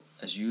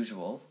as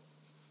usual,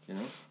 you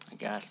know. I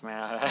guess,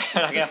 man.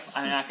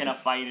 I'm not gonna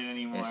fight it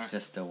anymore. It's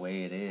just the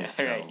way it is.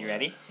 All right, you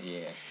ready?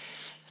 Yeah.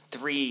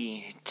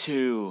 3,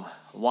 2,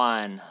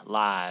 1,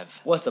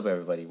 live. What's up,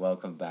 everybody?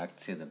 Welcome back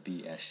to the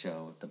BS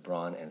show, the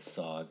Braun and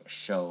Sog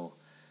show.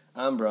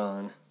 I'm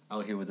Braun,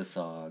 out here with the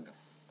Sog.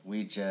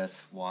 We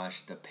just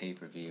watched the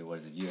pay-per-view. What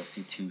is it?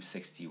 UFC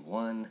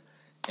 261.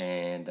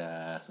 And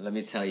let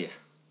me tell you,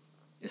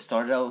 it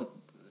started out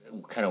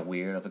kind of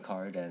weird of a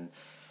card and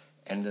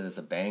ended as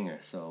a banger.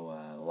 So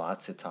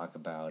lots to talk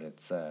about.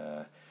 It's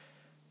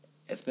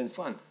been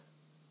fun.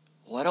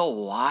 What a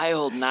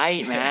wild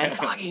night, man.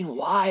 Fucking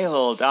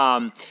wild.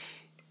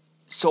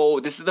 So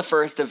this is the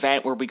first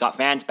event where we got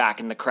fans back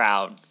in the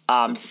crowd.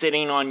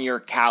 Sitting on your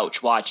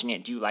couch watching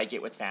it, do you like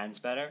it with fans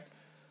better?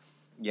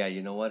 Yeah,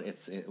 you know what?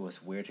 It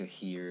was weird to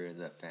hear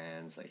the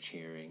fans like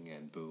cheering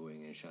and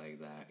booing and shit like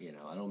that. You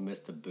know, I don't miss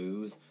the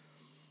boos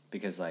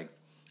because like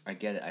I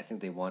get it. I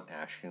think they want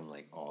action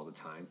like all the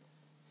time.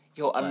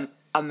 Yo,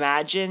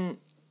 imagine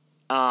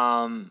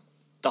the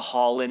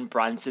Holland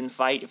Brunson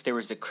fight if there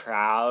was a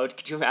crowd.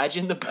 Could you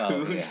imagine the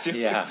boos? Oh,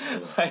 yeah.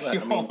 Like, well,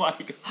 I mean, oh my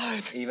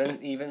god.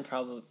 Even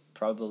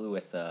probably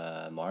with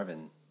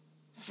Marvin.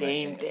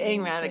 Same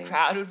thing, man. The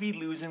crowd would be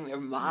losing their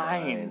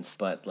minds.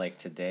 But like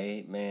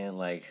today, man,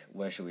 like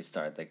where should we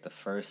start? Like the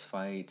first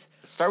fight.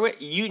 Start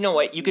with, you know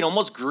what? You can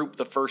almost group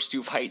the first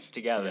two fights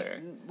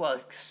together. Well,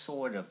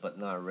 sort of, but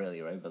not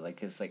really, right? But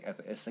like it's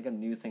like a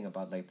new thing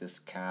about like this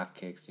calf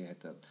kicks. You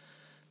hit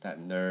that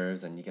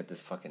nerves, and you get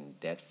this fucking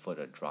dead foot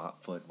or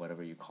drop foot,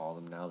 whatever you call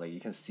them now. Like you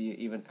can see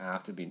even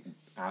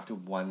after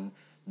 1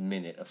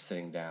 minute of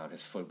sitting down,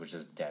 his foot was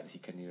just dead. He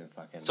couldn't even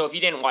fucking. So if you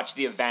didn't watch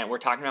the event, we're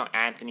talking about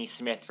Anthony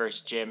Smith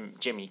versus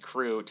Jimmy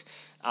Crute.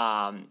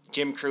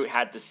 Jim Crute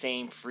had the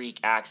same freak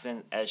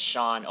accident as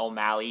Sean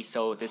O'Malley,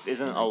 so this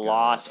isn't a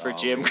loss for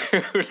Jim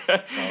Crute.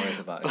 It's always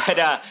about.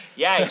 But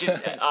yeah,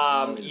 just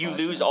you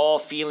lose all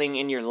feeling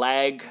in your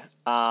leg.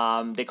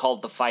 They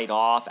called the fight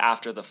off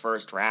after the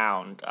first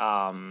round.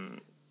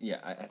 Yeah,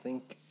 I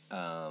think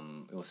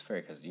it was fair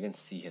because you can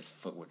see his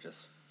foot was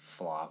just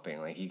flopping.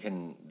 Like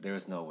there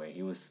was no way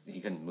he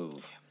couldn't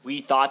move.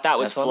 We thought that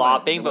was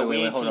flopping, but we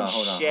ain't seen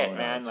shit,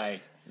 man.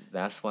 Like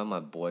that's why my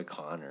boy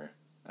Connor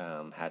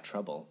had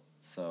trouble.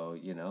 So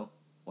you know,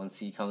 once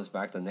he comes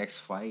back, the next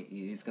fight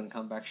he's gonna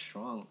come back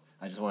strong.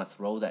 I just want to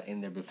throw that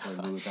in there before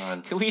we move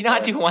on. Can we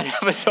not do one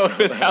episode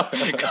without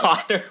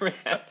Connor,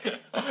 man?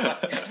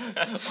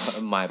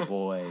 My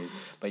boys.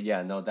 But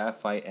yeah, no,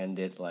 that fight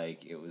ended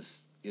like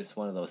it's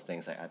one of those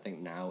things. Like I think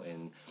now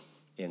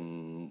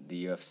in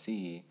the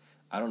UFC,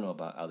 I don't know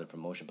about other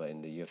promotion, but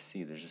in the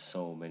UFC, there's just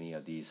so many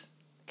of these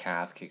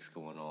calf kicks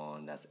going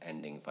on that's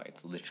ending fights,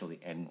 literally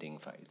ending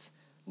fights.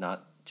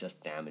 Not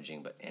just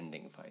damaging, but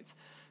ending fights.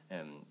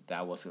 And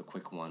that was a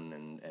quick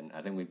one, and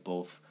I think we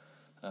both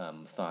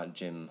thought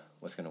Jim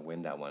was going to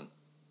win that one.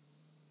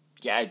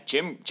 Yeah,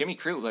 Jimmy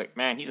Crute, like,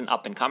 man, he's an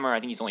up-and-comer. I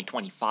think he's only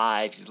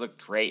 25. He's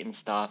looked great and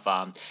stuff.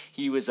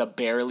 He was a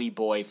barely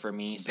boy for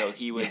me, so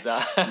he was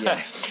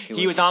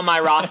he was on my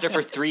roster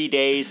for 3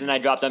 days, and I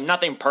dropped him.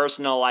 Nothing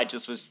personal. I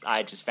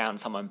just found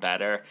someone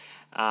better.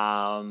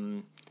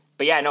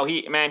 But yeah, no,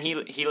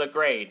 he looked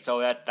great. So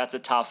that's a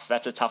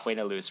tough way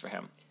to lose for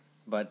him.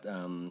 But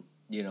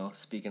you know,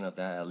 speaking of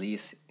that, at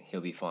least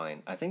he'll be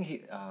fine. I think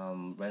he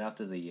right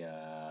after the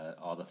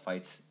all the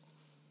fights,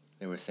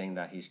 they were saying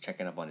that he's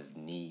checking up on his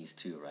knees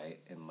too, right?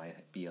 It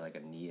might be like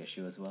a knee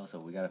issue as well. So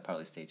we gotta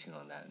probably stay tuned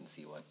on that and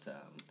see what's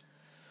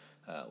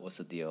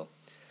the deal.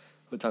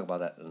 We'll talk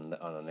about that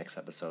on the next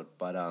episode.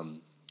 But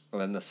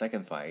then the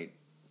second fight,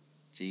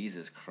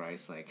 Jesus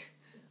Christ, like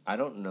I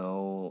don't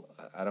know.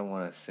 I don't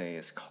want to say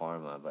it's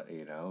karma, but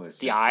you know, it's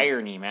the just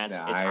irony, man. It's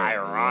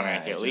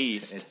ironic, at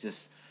least. It's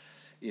just.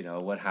 You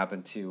know, what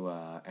happened to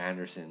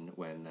Anderson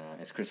when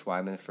it's Chris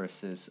Weidman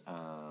versus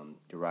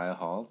Uriah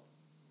Hall.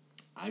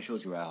 I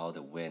chose Uriah Hall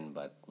to win,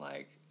 but,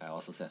 like, I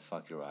also said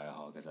fuck Uriah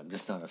Hall because I'm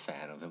just not a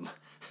fan of him.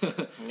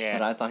 Yeah.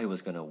 But I thought he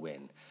was going to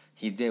win.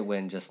 He did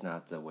win, just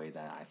not the way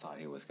that I thought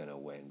he was going to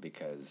win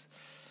because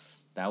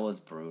that was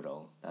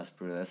brutal. That's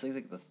brutal. That's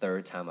like the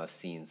third time I've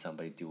seen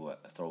somebody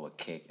throw a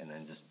kick and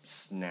then just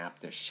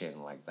snap their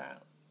shin like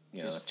that.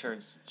 You just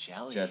turns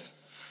jelly. Just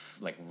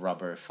like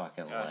rubber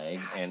fucking leg.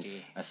 Nasty.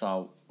 And I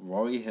saw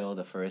Rory Hill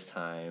the first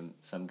time,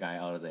 some guy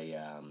out of the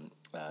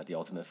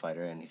Ultimate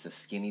Fighter, and he's a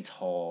skinny,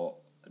 tall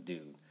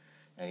dude,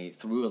 and he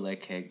threw a leg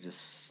kick,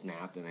 just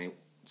snapped, and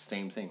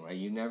same thing, right?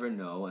 You never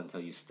know until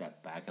you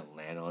step back and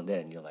land on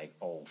it, and you're like,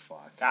 oh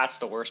fuck. That's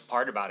the worst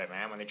part about it,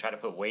 man. When they try to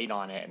put weight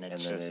on it, and then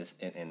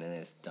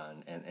it's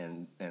done.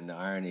 And the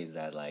irony is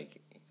that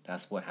like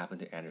that's what happened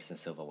to Anderson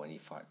Silva when he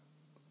fought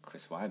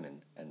Chris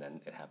Weidman, and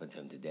then it happened to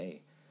him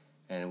today.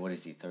 And what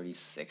is he,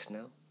 36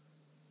 now?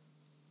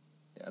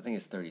 Yeah, I think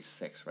he's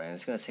 36, right? And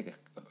it's going to take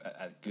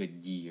a good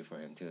year for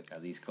him to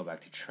at least go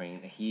back to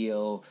train,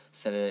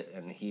 set it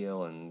and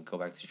heal and go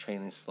back to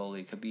training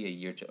slowly. It could be a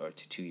year to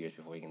 2 years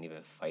before he can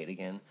even fight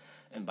again.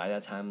 And by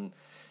that time,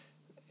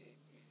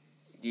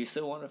 do you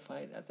still want to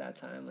fight at that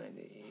time? Like,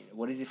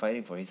 what is he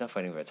fighting for? He's not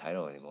fighting for a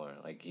title anymore.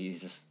 Like,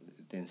 he's just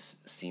didn't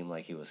seem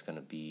like he was gonna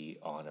be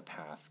on a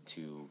path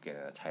to get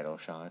a title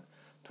shot.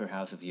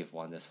 Perhaps if he had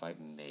won this fight,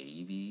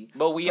 maybe.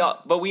 But we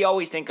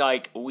always think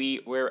like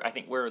I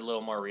think we're a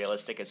little more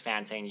realistic as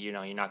fans, saying you're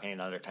not getting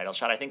another title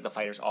shot. I think the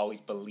fighters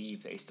always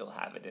believe they still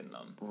have it in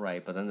them.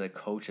 Right, but then the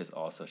coaches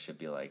also should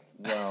be like,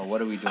 well,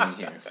 what are we doing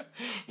here?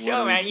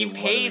 So man, you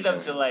pay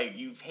them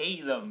you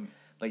pay them.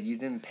 But you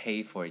didn't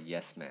pay for a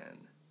yes man.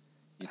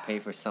 You pay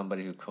for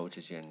somebody who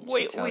coaches you and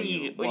what are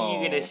you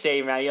gonna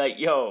say, man? You're like,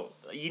 yo,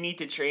 you need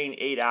to train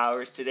 8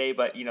 hours today,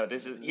 but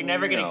this is you're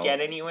never gonna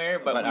get anywhere.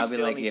 But I'll be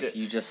like, if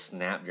you just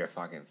snap your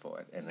fucking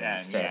foot and then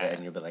you said it,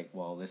 and you'll be like,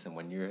 well, listen,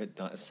 when you're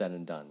said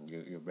and done,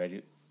 you're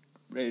ready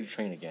to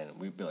train again. And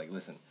we'd be like,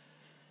 listen,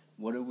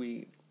 what are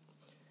we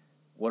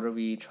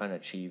trying to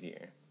achieve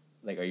here?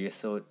 Like, do you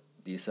still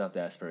have the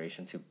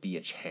aspiration to be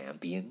a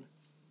champion?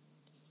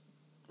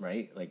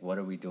 Right? Like, what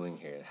are we doing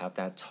here? Have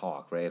that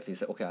talk, right? If you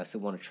say, okay, I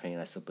still want to train,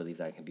 I still believe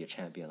that I can be a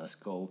champion, let's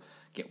go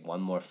get one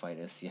more fight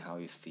and see how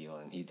you feel,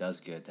 and he does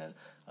good, then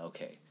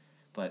okay.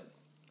 But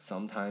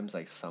sometimes,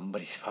 like,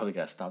 somebody's probably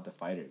got to stop the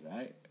fighters,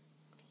 right?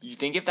 You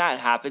think if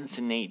that happens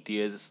to Nate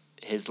Diaz,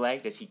 his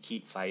leg, does he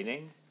keep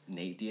fighting?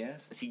 Nate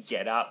Diaz? Does he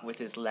get up with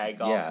his leg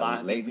off?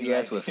 Yeah, Nate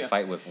Diaz would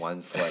fight with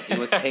one foot. He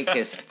would take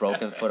his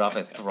broken foot off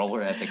and throw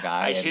it at the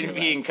guy. I shouldn't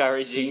be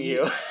encouraging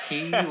you.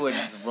 He would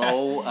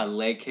throw a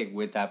leg kick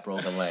with that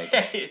broken leg.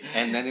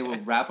 And then he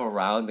would wrap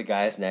around the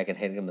guy's neck and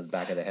hit him in the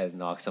back of the head and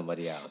knock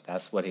somebody out.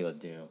 That's what he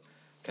would do.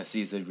 Because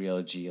he's a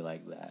real G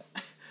like that.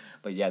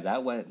 But yeah,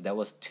 that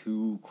was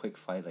too quick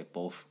fight. Like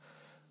both...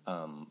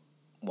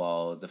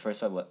 well, the first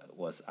fight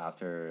was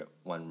after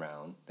one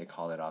round. They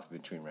called it off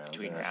between rounds.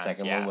 And the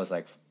second one was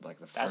like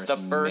the first. That's the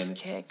first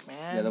kick,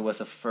 man. Yeah, there was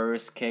the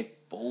first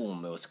kick.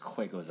 Boom! It was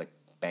quick. It was like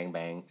bang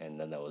bang, and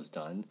then that was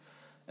done.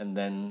 And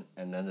then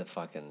the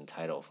fucking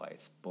title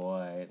fights,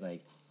 boy.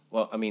 Like,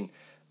 well, I mean,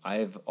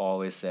 I've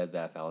always said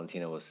that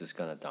Valentina was just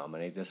gonna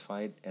dominate this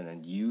fight, and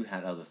then you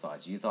had other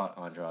thoughts. You thought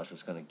Andrade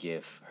was gonna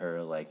give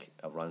her like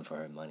a run for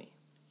her money.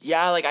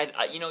 Yeah, like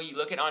I you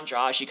look at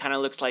Andrade, she kind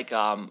of looks like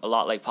a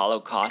lot like Paulo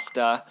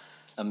Costa.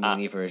 A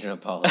mini version of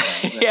Paulo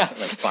Costa. Yeah.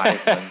 Like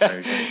 5-1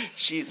 version.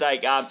 She's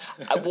like,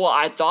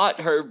 I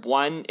thought her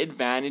one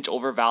advantage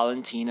over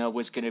Valentina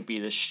was going to be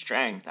the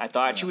strength. I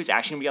thought she was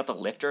actually going to be able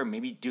to lift her and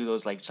maybe do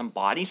those, like, some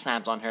body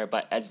slams on her.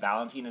 But as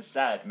Valentina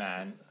said,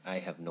 man. I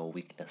have no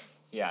weakness.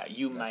 Yeah,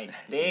 you might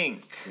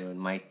think. You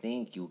might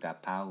think you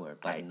got power,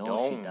 but she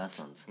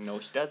doesn't. No,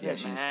 she doesn't, yeah,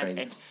 she's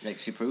crazy. And like,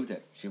 she proved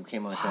it. She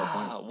came on a show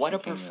point. What a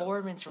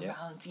performance from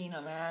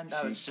Valentina, man.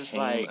 That was just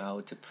like... She came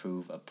out to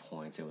prove a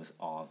point. It was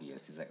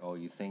obvious. He's like, oh,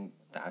 you think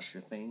that's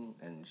your thing?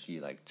 And she,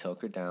 like,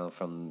 took her down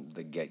from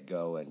the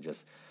get-go and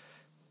just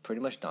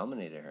pretty much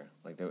dominated her.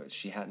 Like,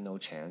 she had no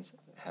chance.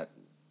 Had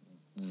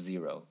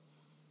zero.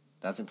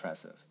 That's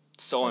impressive.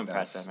 So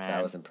impressive, man.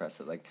 That was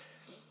impressive. Like...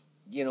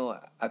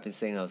 I've been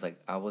saying,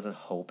 I wasn't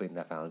hoping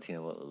that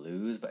Valentina would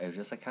lose, but it was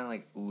just like kind of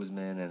like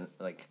Usman and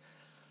like,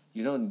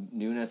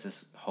 Nunes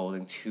is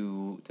holding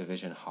 2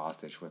 division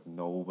hostage with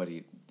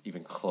nobody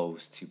even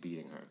close to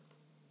beating her.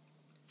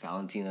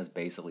 Valentina's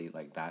basically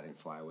like that in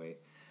flyweight,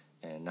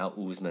 and now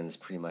Usman is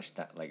pretty much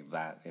that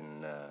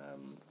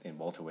in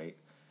welterweight.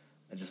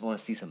 I just want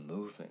to see some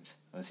movement.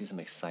 I want to see some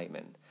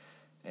excitement,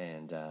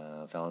 and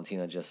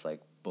Valentina just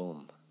like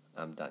boom,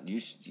 I'm done.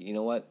 You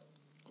know what?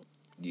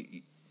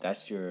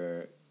 That's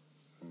your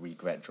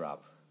regret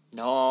drop.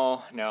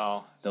 No.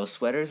 Those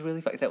sweaters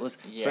really... That was...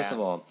 Yeah. First of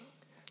all,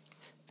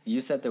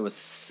 you said there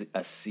was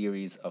a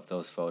series of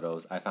those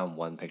photos. I found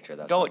one picture.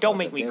 Don't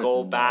make me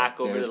go back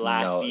over the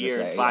last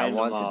year and find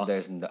them all.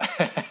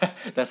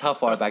 That's how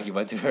far back you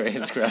went to her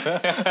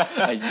Instagram.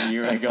 A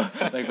year ago.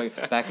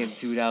 Like back in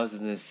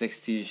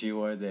 2016, she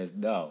wore this.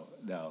 No.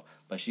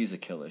 But she's a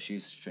killer.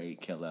 She's straight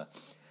killer.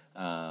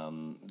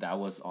 That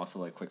was also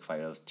like quick fight.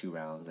 It was 2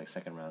 rounds. Like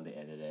second round, they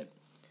ended it.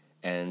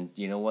 And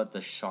you know what?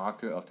 The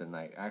shocker of the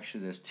night...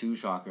 Actually, there's 2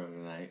 shocker of the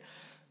night.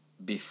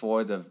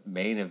 Before the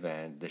main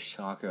event, the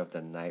shocker of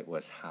the night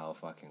was how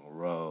fucking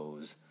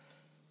Rose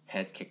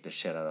head kicked the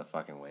shit out of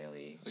fucking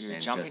Weili. You're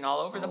jumping all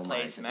over the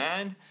place,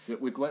 man.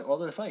 We went all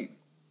to the fight.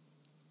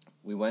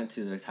 We went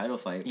to the title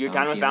fight. You're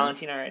done with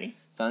Valentina already?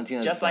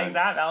 Valentina's just done. Like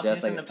that?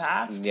 Valentina's in the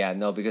past? Yeah,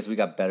 no, because we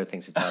got better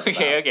things to talk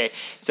about. Okay.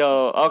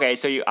 So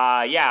you,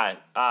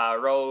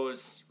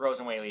 Rose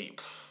and Weili.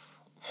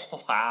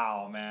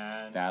 Wow,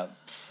 man.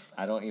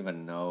 I don't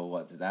even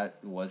know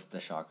that was the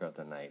shocker of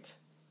the night.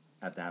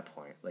 At that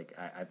point, like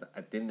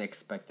I didn't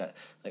expect that.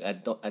 Like I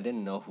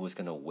didn't know who was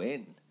gonna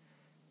win.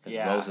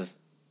 Because Rose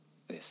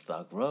is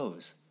Thug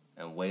Rose,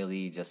 and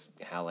Weili just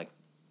had like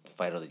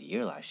fight of the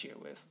year last year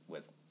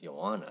with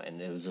Joanna,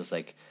 and it was just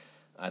like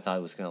I thought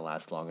it was gonna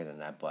last longer than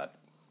that, but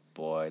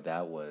boy,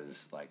 that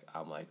was like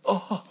I'm like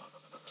oh.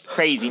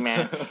 Crazy,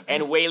 man.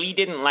 And Weili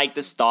didn't like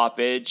the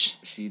stoppage.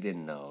 She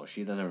didn't know.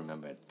 She doesn't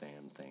remember a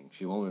damn thing.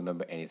 She won't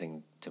remember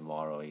anything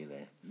tomorrow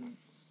either.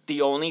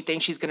 the only thing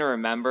she's gonna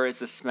remember is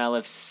the smell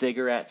of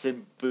cigarettes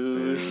and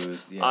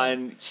booze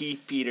on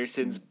Keith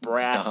Peterson's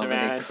breath.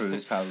 Dominic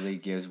Cruz probably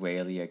gives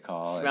Whaley a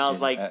call.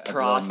 Smells like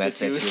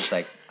prostitutes. She's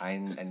like, I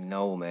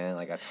know, man.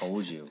 Like I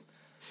told you.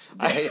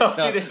 I told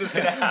you this was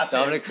gonna happen.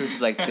 Dominic Cruz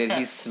like, did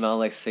he smell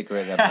like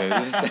cigarette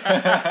and booze?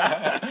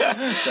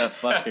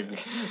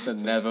 the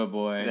Never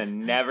Boi. The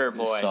Never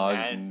Boi.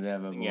 Sog's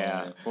Never Boi.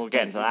 Yeah, we'll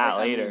get into that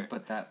later. I mean,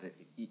 but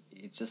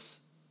it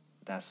just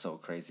that's so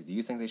crazy. Do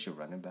you think they should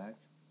run it back?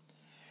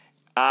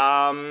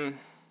 I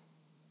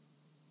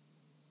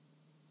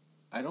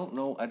don't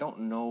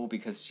know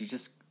because she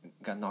just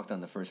got knocked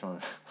on the first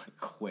round like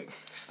quick.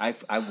 I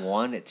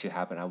want it to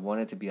happen. I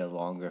want it to be a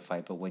longer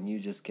fight, but when you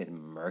just get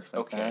murked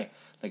like that,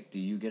 like, do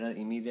you get an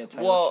immediate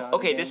title shot? Well,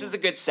 okay, again? this is a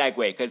good segue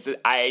because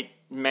I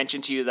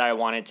mentioned to you that I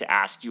wanted to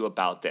ask you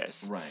about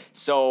this. Right.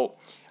 So,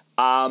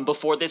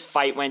 before this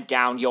fight went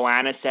down,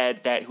 Joanna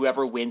said that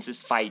whoever wins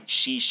this fight,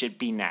 she should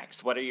be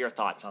next. What are your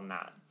thoughts on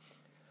that?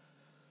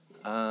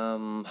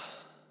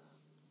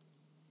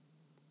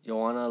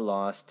 Joanna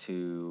lost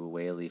to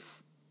Whaley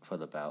for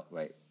the belt,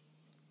 right?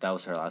 That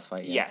was her last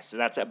fight. Yeah? Yes, so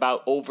that's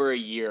about over a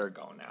year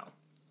ago now.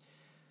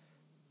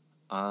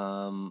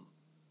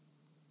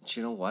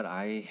 You know what?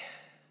 I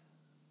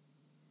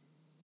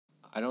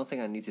don't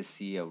think I need to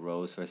see a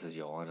Rose versus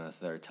Joanna a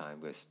third time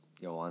because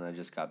Joanna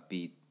just got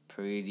beat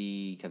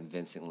pretty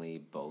convincingly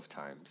both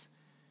times.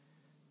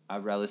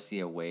 I'd rather see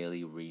a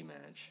Whaley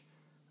rematch.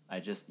 I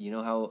just, you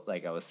know how,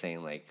 like I was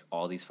saying, like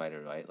all these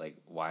fighters, right? Like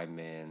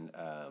Wyman,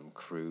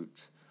 Crute,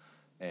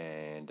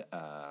 and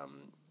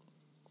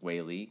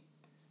Whaley.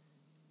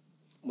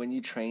 When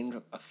you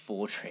train a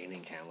full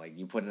training camp, like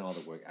you put in all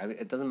the work.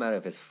 It doesn't matter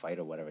if it's fight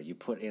or whatever. You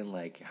put in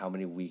like how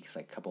many weeks,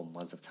 like couple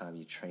months of time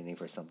you training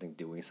for something,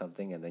 doing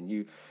something, and then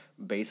you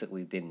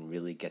basically didn't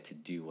really get to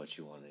do what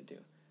you want to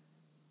do.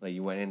 Like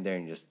you went in there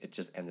and it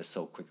just ended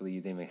so quickly. You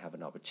didn't even have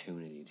an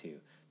opportunity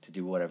to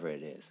do whatever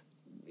it is.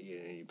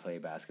 You play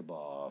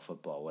basketball,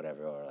 football,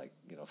 whatever, or like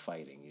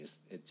fighting. You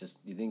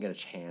didn't get a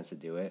chance to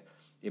do it.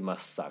 It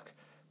must suck,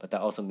 but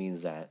that also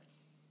means that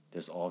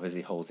there's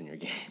obviously holes in your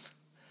game.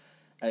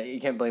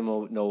 You can't blame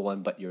no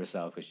one but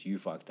yourself because you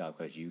fucked up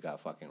because you got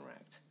fucking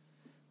wrecked,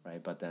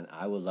 right? But then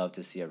I would love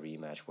to see a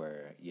rematch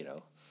where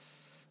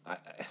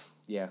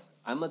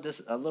I'm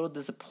a little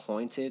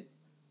disappointed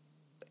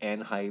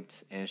and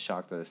hyped and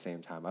shocked at the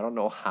same time. I don't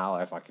know how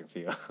I fucking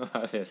feel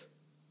about this,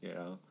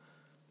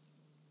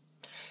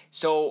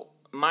 So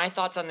my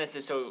thoughts on this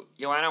is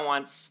Joanna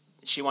wants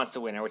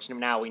the winner, which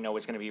now we know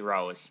is going to be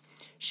Rose.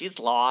 She's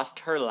lost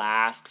her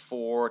last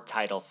 4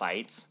 title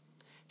fights.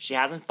 She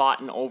hasn't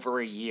fought in over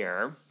a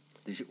year.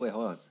 Wait,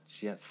 hold on.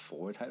 She had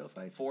 4 title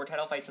fights? 4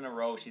 title fights in a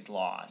row she's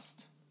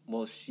lost.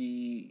 Well,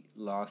 she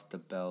lost the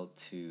belt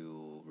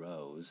to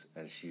Rose,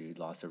 and she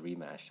lost a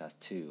rematch. That's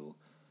 2.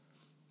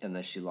 And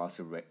then she lost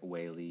to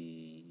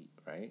Whaley,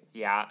 right?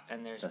 Yeah,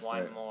 and there's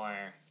one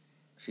more.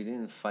 She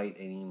didn't fight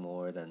any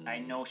more than... I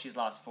know she's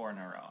lost 4 in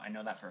a row. I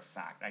know that for a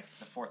fact.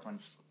 The 4th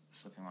one's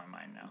slipping my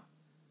mind now.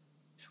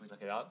 Should we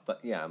look it up? But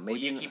yeah, maybe...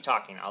 Well, you keep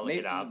talking. I'll look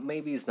it up.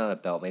 Maybe it's not a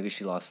belt. Maybe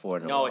she lost 4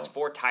 in a row. No, it's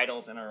 4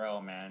 titles in a row,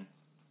 man.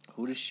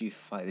 Who did she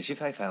fight? Did she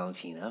fight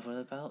Valentina for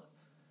the belt?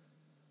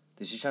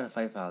 Did she try to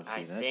fight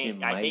Valentina?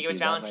 I think it was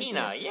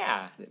Valentina.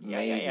 Yeah.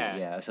 Maybe,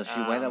 yeah. So she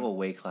went up a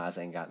weight class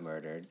and got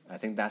murdered. I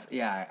think that's...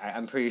 Yeah,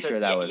 I'm pretty sure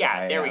that was...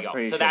 Yeah, there we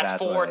go. So that's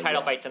 4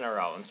 title fights in a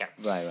row. Okay.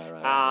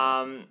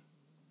 Right.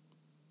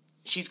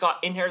 She's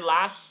got... In her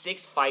last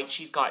 6 fights,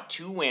 she's got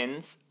 2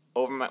 wins.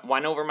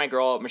 One over my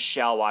girl,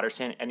 Michelle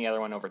Watterson, and the other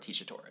one over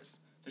Tisha Torres.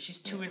 So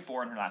she's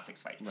 2-4 in her last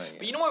 6 fights. Right,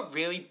 but you know what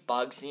really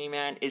bugs me,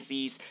 man, is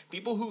these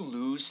people who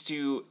lose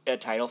to a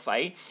title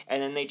fight and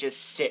then they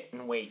just sit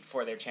and wait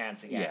for their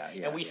chance again.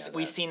 And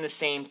we've seen the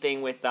same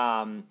thing with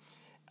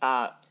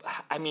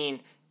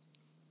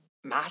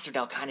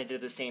Masterdell kind of did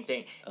the same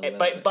thing,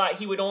 but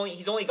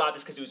he's only got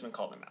this because Usman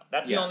called him out.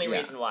 That's the only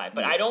reason why.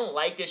 But I don't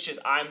like this.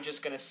 I'm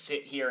just gonna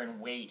sit here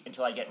and wait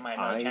until I get my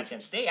another chance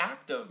and stay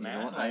active,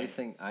 man. You know,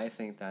 I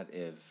think that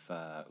if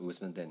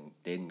Usman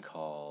didn't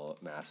call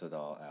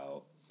Masterdell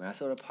out,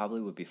 Masterdell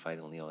probably would be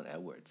fighting Leon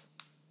Edwards.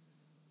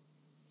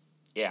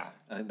 Yeah,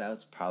 I think that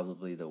was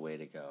probably the way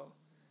to go.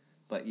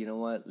 But you know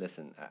what?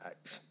 Listen,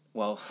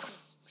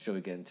 should we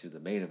get into the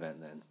main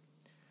event then?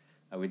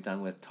 Are we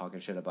done with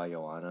talking shit about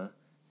Joanna?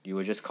 You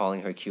were just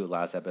calling her cute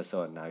last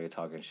episode, and now you're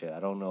talking shit.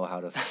 I don't know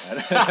how to...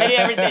 I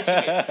never said she...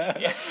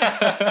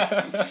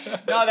 Yeah.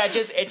 No,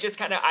 it just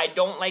kind of... I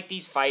don't like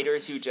these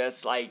fighters who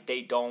just, like,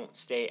 they don't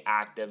stay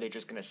active. They're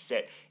just going to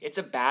sit. It's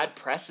a bad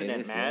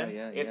precedent,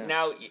 man.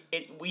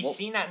 We've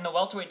seen that in the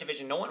welterweight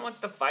division. No one wants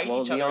to fight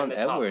each other in the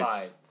top 5. Leon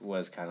Edwards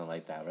was kind of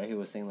like that, right? He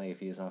was saying, like, if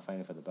he's not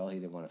fighting for the belt, he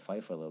didn't want to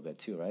fight for a little bit,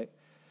 too, right?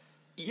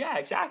 Yeah,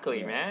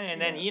 exactly, man. And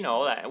then,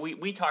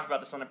 we talked about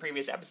this on a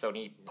previous episode.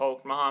 He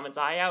poked Muhammad's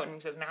eye out, and he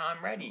says, now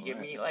I'm ready. Give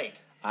me, like...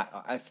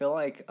 I feel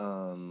like,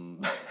 who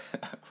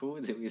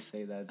did we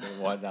say that they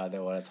won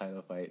a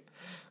title fight?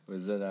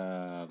 Was it,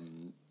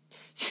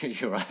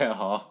 Uriah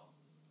Hall?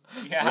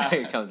 Yeah.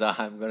 When it comes out,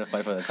 I'm gonna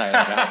fight for the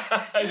title now.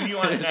 Who do you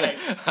want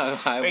next?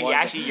 Wait,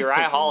 actually,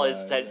 Uriah Hall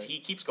says he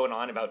keeps going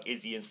on about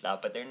Izzy and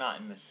stuff, but they're not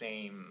in the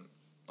same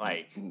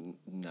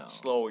no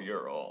slow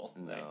Euro.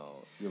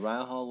 no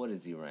Uriah Hall. What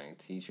is he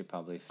ranked? He should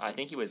probably. I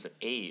think he was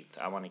 8th.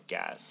 I want to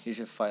guess. He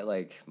should fight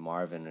like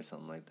Marvin or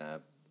something like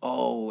that.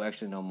 Oh,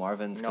 actually, no.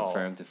 Marvin's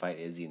confirmed to fight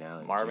Izzy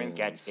now. Marvin June,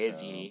 gets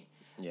Izzy.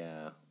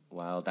 Yeah.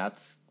 Wow.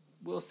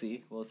 We'll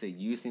see. We'll see.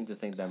 You seem to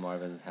think that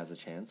Marvin has a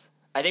chance.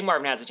 I think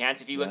Marvin has a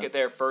chance. If you look at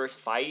their first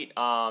fight,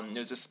 there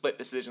was a split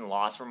decision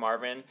loss for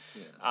Marvin.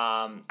 Yeah.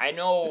 I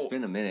know it's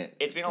been a minute.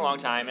 It's been a long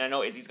time, and I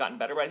know Izzy's gotten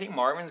better, but I think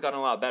Marvin's gotten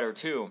a lot better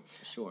too.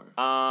 Sure.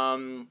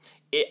 I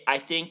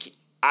think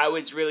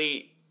with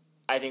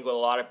a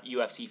lot of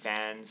UFC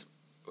fans,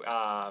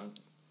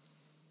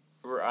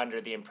 were under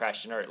the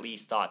impression, or at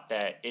least thought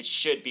that it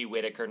should be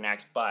Whittaker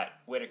next, but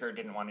Whittaker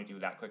didn't want to do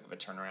that quick of a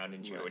turnaround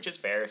in June, which is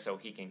fair, so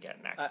he can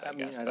get next, I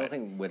guess. I don't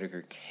think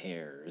Whittaker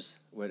cares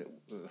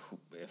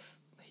if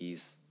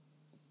he's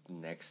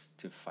next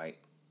to fight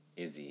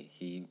Izzy.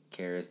 He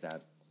cares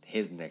that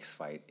his next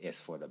fight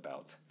is for the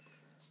belt.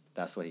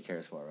 That's what he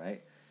cares for,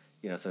 right?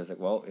 So it's like,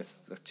 well,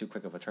 it's too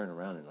quick of a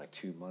turnaround in like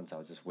 2 months.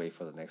 I'll just wait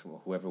for the next one.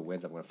 Whoever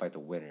wins, I'm going to fight the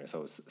winner.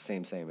 So it's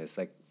same. It's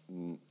like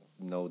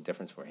no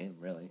difference for him,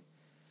 really.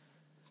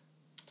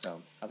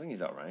 So I think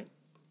he's all right.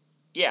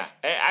 Yeah,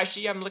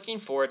 actually, I'm looking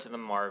forward to the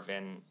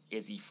Marvin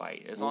Izzy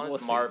fight. As long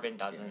as Marvin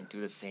doesn't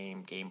do the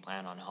same game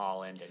plan on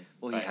Holland,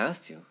 he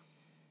has to.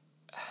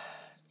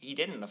 He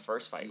did in the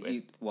first fight.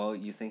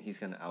 You think he's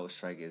gonna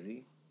outstrike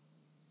Izzy?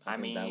 I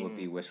mean, that would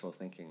be wishful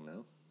thinking,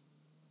 no?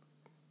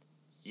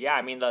 Yeah,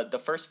 I mean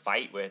the first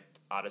fight with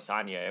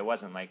Adesanya, it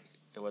wasn't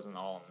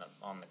all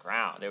on the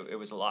ground. It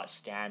was a lot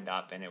stand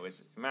up, and it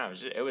was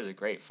a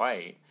great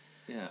fight.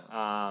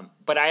 Yeah.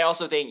 But I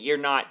also think you're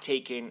not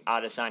taking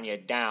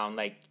Adesanya down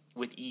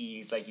with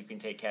ease, like you can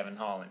take Kevin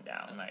Holland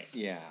down.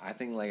 Yeah, I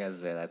think like I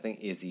said, I think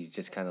Izzy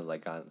just kind of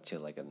got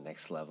to a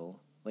next level.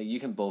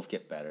 You can both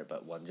get better,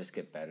 but one just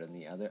get better than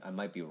the other. I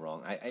might be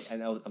wrong. I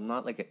know I'm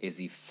not an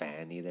Izzy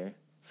fan either,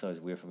 so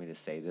it's weird for me to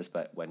say this,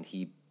 but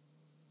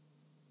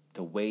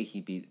the way he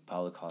beat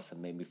Paulo Costa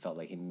made me felt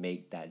like he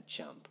made that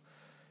jump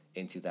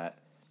into that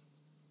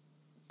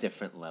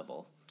different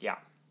level. Yeah.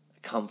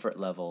 Comfort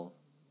level.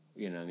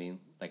 You know what I mean?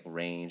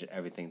 Range,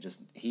 everything. Just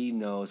he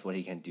knows what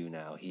he can do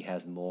now. He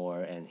has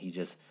more, and he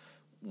just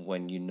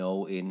when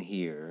in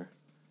here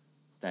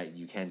that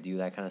you can't do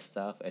that kind of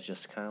stuff, it's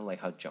just kind of like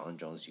how John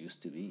Jones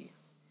used to be.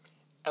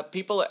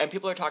 People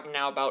are talking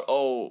now about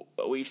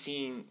we've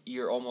seen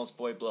your almost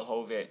boy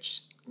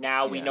Blachowicz.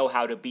 Now we know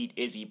how to beat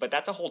Izzy, but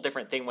that's a whole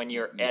different thing when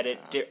you're at a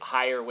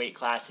higher weight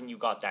class and you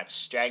got that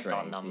strength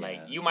on them.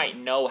 Yeah. You might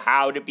know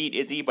how to beat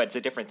Izzy, but it's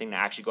a different thing to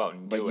actually go out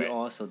and do it. But you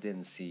also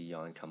didn't see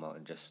Jan come out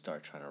and just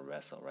start trying to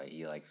wrestle, right?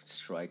 He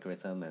strike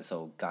with him, and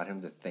so got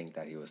him to think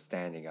that he was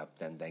standing up,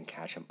 then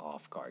catch him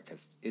off guard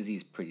because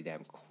Izzy's pretty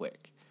damn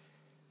quick,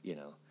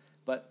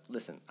 But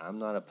listen, I'm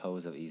not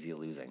opposed of Izzy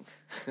losing.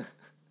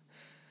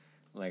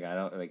 I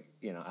don't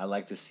I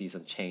like to see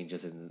some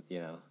changes in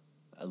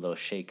a little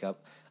shake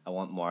up. I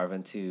want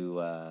Marvin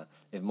to,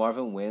 if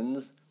Marvin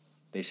wins,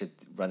 they should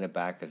run it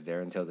back because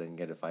Darren Till didn't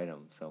get to fight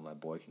him, so my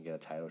boy can get a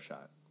title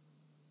shot.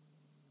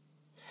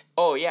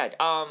 Oh, yeah. That's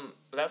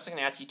what I was going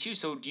to ask you, too.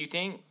 So do you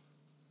think,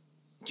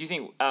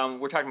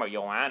 we're talking about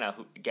Joanna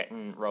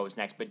getting Rose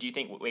next, but do you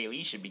think Wei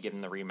Li should be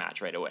given the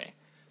rematch right away?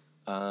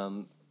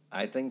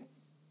 I think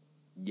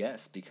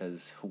yes,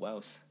 because who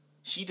else?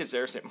 She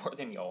deserves it more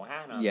than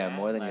Joanna. Yeah, man.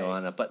 more than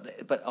Joanna.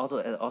 But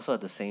also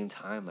at the same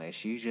time,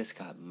 she just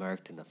got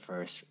murked in the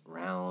first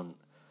round.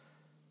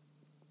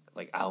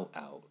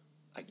 Out.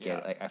 I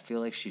get it. I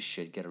feel like she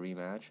should get a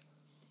rematch.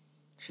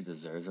 She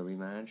deserves a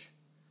rematch.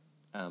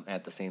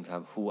 At the same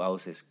time, who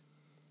else is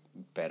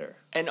better?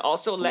 And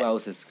also, who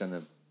else is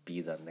gonna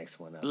be the next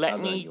one? Let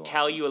me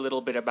tell you a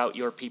little bit about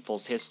your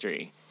people's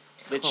history.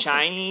 The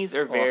Chinese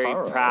are very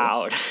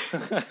proud.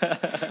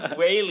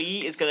 Wei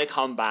Li is going to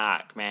come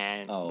back,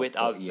 man, with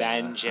a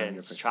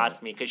vengeance. 100%.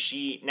 Trust me, because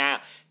she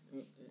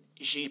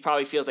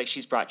probably feels like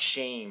she's brought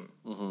shame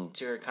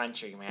to her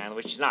country, man,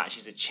 which she's not.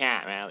 She's a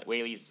champ, man.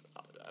 Wei Li's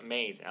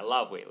amazing. I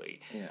love Wei Li.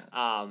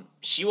 Yeah.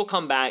 She will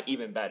come back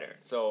even better.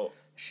 So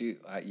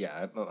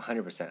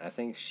 100%. I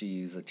think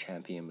she's a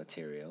champion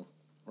material,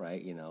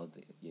 right?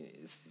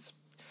 It's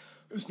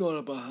not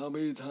about how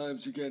many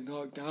times you get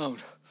knocked down.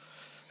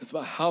 It's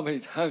about how many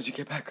times you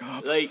get back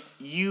up.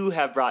 You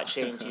have brought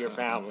shame to your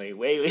family.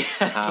 Wei Li.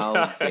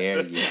 How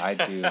dare you? I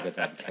do, because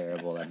I'm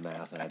terrible at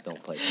math and I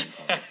don't play ping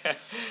pong.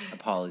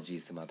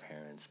 Apologies to my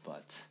parents,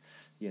 but,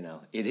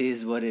 it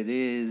is what it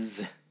is.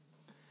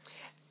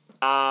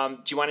 Do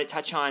you want to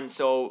touch on,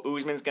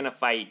 Usman's going to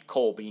fight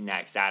Colby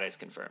next. That is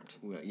confirmed.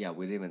 We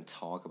didn't even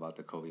talk about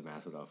the Colby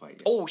Masvidal fight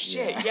yet. Oh,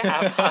 shit.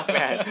 Yeah,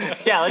 man.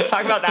 Yeah, let's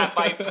talk about that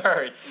fight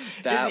first.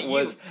 That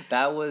was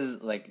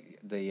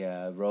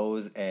the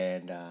Rose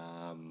and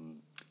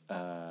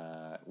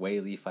Wei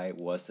Li fight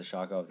was the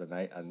shock of the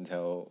night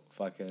until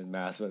fucking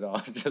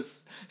Masvidal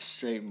just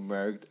straight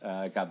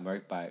got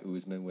murked by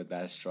Usman with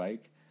that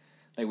strike.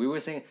 Like we were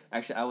saying,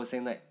 actually, I was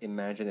saying that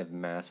imagine if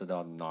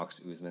Masvidal knocks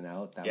Usman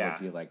out, that would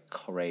be like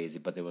crazy.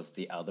 But it was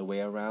the other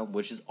way around,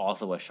 which is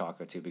also a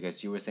shocker too,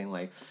 because you were saying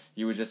like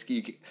you were just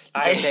you kept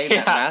saying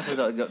that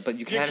Masvidal, but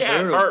you can't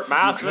hurt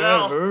Masvidal. You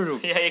can't hurt him.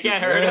 Yeah, you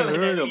can't hurt him,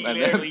 and then he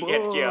literally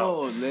gets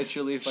killed.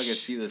 Literally, if I could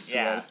see the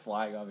sweat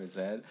flying off his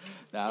head,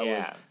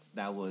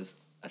 that was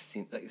a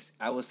scene. Like,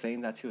 I was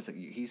saying that too. It's like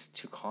he's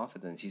too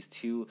confident. He's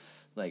too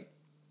like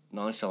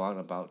nonchalant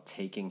about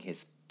taking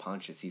his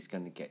punches. He's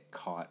gonna get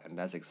caught, and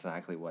that's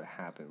exactly what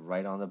happened.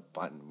 Right on the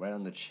button, right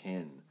on the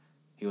chin.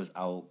 He was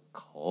out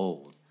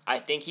cold. I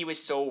think he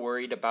was so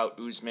worried about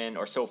Usman,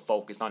 or so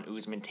focused on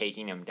Usman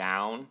taking him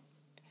down,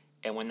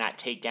 and when that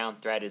takedown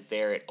threat is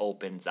there, it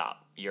opens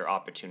up your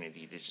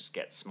opportunity to just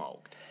get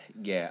smoked.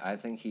 Yeah, I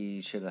think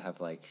he should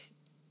have like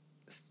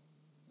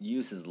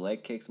used his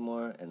leg kicks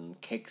more and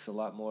kicks a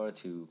lot more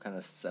to kind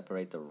of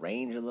separate the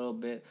range a little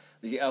bit.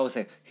 I was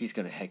saying he's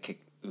gonna head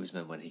kick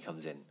Usman when he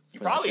comes in. You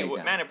probably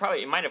would, man.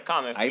 It might have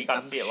come if we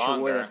got to see it longer. I'm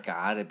sure there's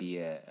gotta be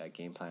a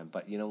game plan,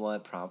 but you know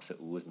what? Props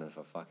to Usman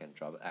for fucking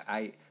drop.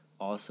 I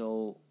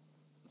also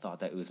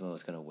thought that Usman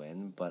was gonna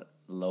win, but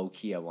low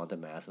key I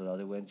wanted Masvidal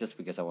to win just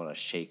because I want a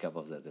shake up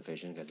of the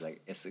division, because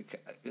like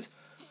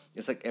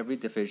it's like every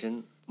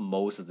division,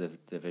 most of the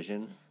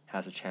division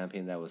has a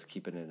champion that was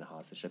keeping it in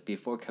hostage. Like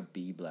before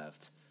Khabib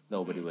left,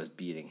 nobody was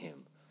beating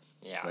him.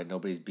 Yeah. Right?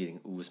 Nobody's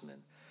beating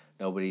Usman.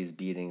 Nobody's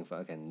beating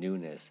fucking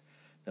Nunes.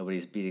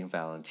 Nobody's beating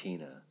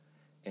Valentina.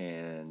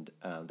 And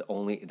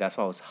that's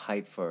why I was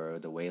hyped for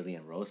the Whaley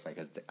and Rose fight,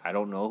 because I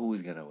don't know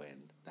who's gonna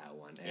win that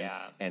one.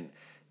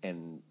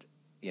 And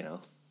you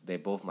know, they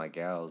both my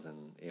gals,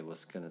 and it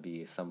was gonna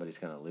be somebody's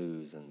gonna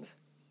lose, and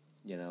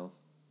you know,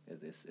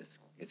 it's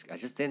I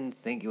just didn't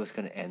think it was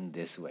gonna end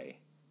this way.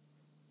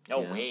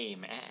 No way,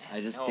 man.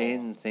 I just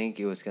didn't think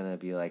it was gonna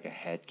be like a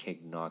head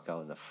kick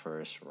knockout in the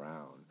first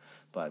round.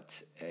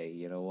 But hey,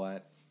 you know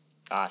what?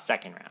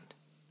 Second round.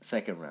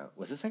 Second round.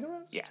 Was it second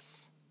round?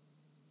 Yes.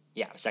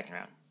 Yeah, second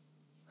round.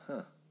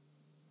 Huh.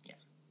 Yeah.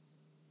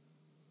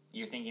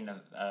 You're thinking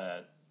of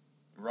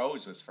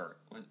Rose was first.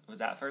 Was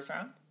that first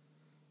round?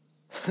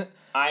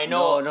 I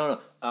know. No.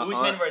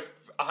 Usman was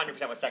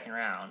 100% was second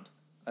round.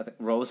 I think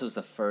Rose was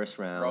the first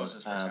round. Rose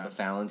was first round. But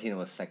Valentina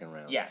was second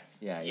round. Yes.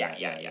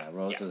 Yeah.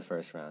 Rose was the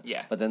first round.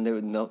 Yeah. But then there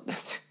was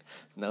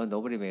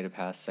nobody made it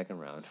past second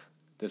round.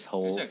 This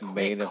whole it was a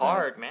quick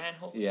card, man.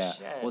 Holy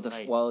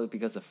shit. Well,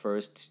 because the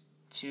first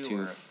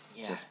two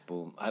yeah. just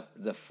boom.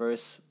 The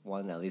first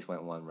one at least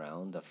went one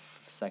round. The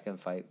second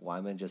fight,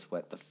 Wyman just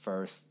went the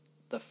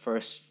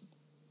first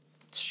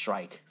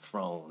strike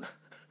thrown.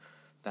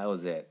 That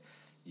was it.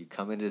 You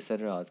come into the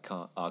center of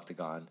the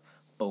octagon,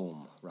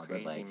 boom, rubber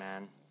leg. Crazy,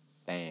 man.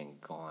 Bang,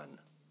 gone.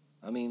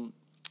 I mean,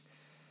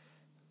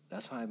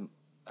 that's why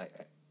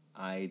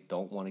I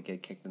don't want to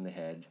get kicked in the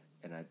head,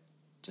 and I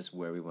just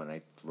worry when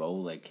I throw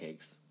leg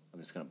kicks,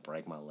 I'm just gonna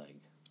break my leg.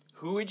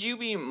 Who would you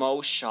be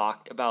most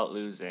shocked about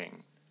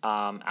losing?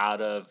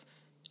 Out of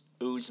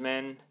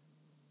Usman,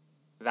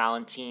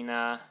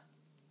 Valentina,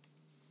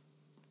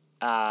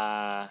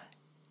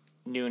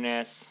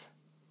 Nunes.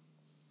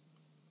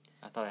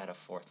 I thought I had a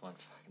fourth one.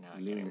 Fuck, now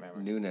I can't remember.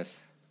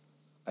 Nunes.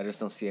 I just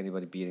don't see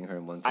anybody beating her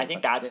in 145. I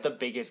think that's the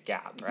biggest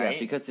gap, right? Yeah,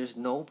 because there's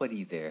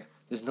nobody there.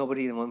 There's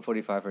nobody in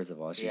 145, first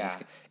of all.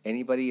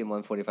 Anybody in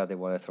 145 they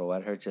want to throw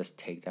at her, just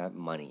take that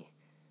money.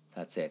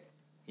 That's it.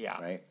 Yeah.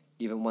 Right?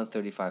 Even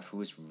 135,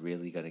 who's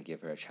really going to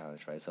give her a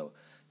challenge, right? So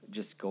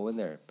just go in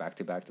there, back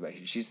to back to back.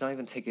 She's not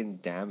even taking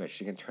damage.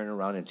 She can turn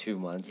around in 2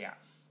 months. Yeah.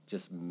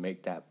 Just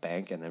make that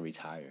bank and then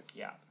retire.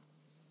 Yeah.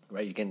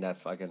 Right? You get that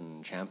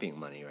fucking champion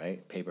money,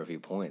 right? Pay-per-view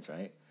points,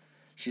 right?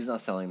 She's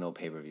not selling no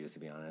pay-per-views, to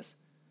be honest.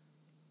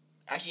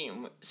 Actually,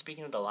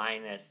 speaking of the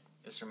lioness,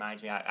 this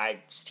reminds me, I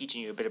was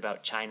teaching you a bit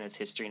about China's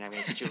history, and I'm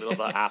going to teach you a little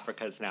about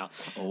Africa's now.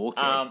 Oh,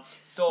 okay.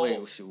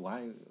 Wait,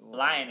 why?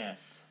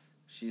 Lioness.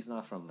 She's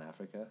not from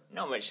Africa.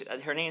 No, but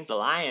her name's the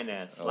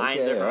Lioness.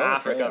 Lions are from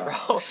Africa,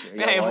 bro.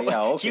 Okay,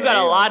 you got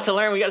a lot to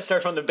learn. We got to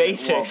start from the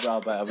basics.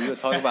 Well, bro, but we were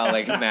talking about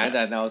like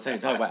Amanda, and I was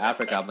talking about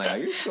Africa. I'm like, are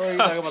you sure you're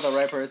talking about the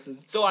right person?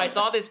 So I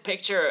saw this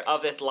picture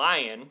of this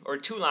lion, or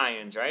two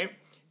lions, right?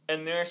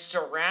 And they're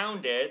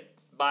surrounded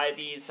by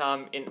these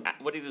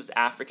what are those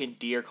African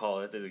deer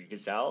called? Is it a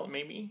gazelle,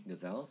 maybe?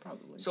 Gazelle,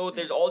 probably. So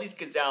there's all these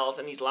gazelles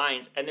and these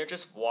lions, and they're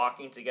just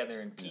walking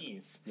together in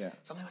peace. Yeah.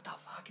 So I'm like, what the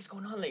fuck is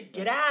going on? Like,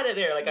 get out of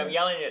there! Like I'm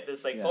yelling at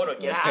this photo,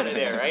 get out of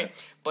there, right?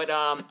 But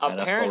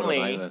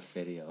apparently,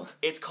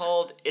 it's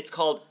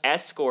called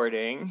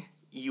escorting.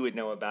 You would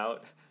know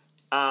about.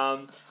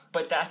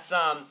 But that's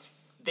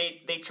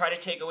They try to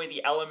take away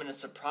the element of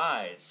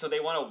surprise. So they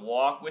want to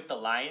walk with the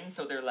lion.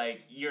 So they're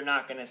like, you're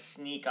not gonna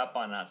sneak up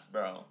on us,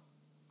 bro.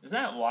 Isn't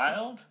that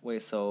wild?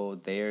 Wait, so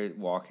they're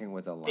walking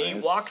with the lion? They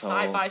walk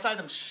side by side,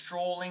 them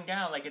strolling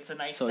down like it's a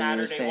nice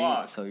Saturday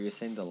walk. So you're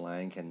saying the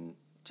lion can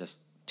just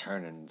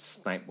turn and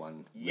snipe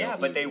one? Yeah,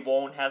 but they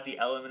won't have the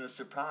element of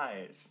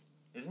surprise.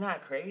 Isn't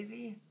that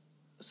crazy?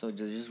 So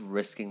just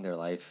risking their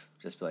life,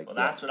 just be like. Well,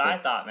 that's what I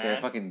thought, man. They're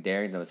fucking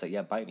daring them. It's like,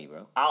 yeah, bite me,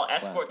 bro. I'll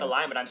escort the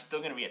line, but I'm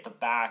still gonna be at the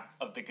back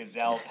of the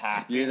gazelle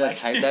pack. You're the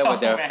type that when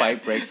their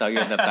fight breaks out,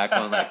 you're in the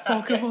background like,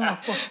 fuck him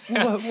off,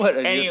 what?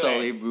 And you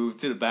slowly move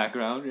to the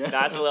background. Yeah.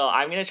 That's a little.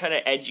 I'm gonna try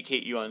to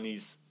educate you on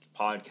these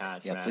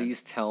podcasts. Yeah, man.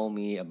 Please tell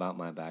me about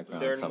my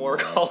background. Learn more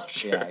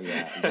culture.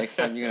 Yeah. Next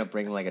time you're gonna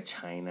bring like a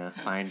China,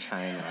 fine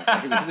China.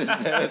 Like, this is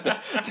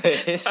the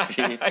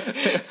history.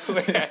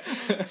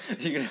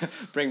 You're gonna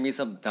bring me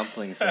some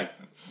dumplings. Like,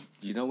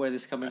 you know where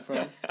this is coming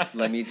from?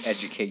 Let me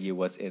educate you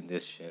what's in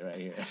this shit right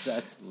here.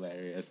 That's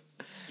hilarious.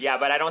 Yeah,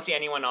 but I don't see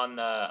anyone on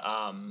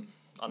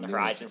the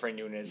horizon for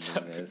Nunes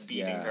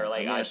beating her.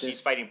 Like, I mean, she's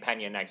fighting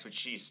Pena next, which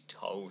she's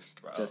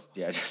toast, bro.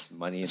 Just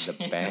money in the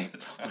bank.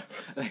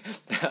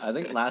 I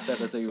think last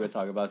episode you were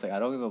talking about, it's like, I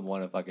don't even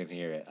want to fucking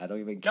hear it. I don't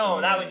even care.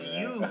 No, that was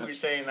you who were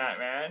saying that,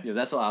 man. Yeah,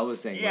 that's what I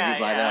was saying. Yeah,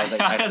 I was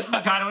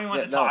like, I don't even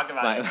want to talk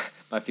about it.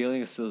 My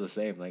feeling is still the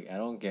same. Like, I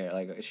don't care.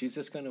 Like, she's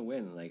just going to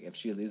win. Like, if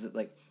she loses,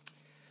 like,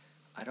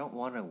 I don't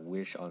want to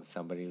wish on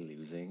somebody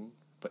losing,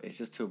 but it's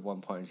just to one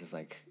point, it's just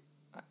like,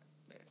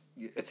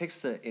 it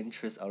takes the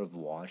interest out of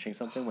watching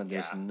something when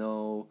there's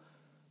no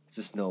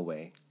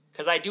way.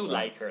 Because I do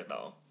like her,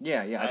 though.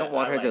 Yeah, I don't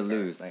want her to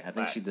lose. Like, I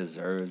think she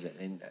deserves it.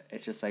 And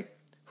it's just like,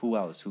 who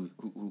else?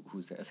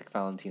 Who's there? It's like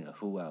Valentina.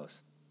 Who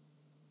else?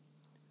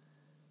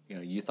 You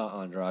know, you thought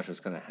Andrade was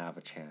going to have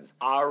a chance.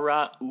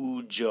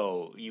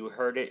 Araujo. You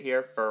heard it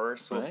here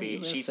first.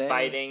 She's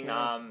fighting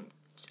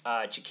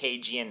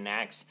Chikagian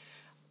next.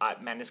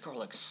 Man, this girl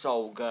looks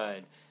so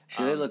good.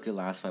 She did look good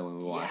last fight when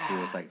we watched. She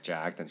was like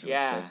jacked and she was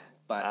good.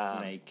 But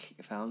like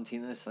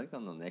Valentina is like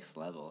on the next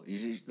level.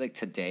 Usually, like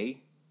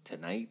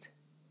tonight,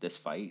 this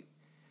fight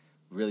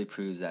really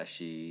proves that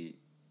she's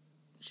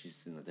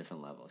in a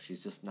different level.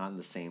 She's just not in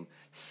the same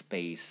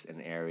space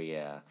and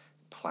area,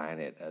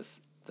 planet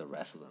as the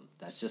rest of them.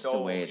 That's just the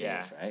way it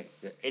is, right?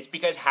 It's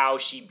because how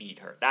she beat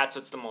her. That's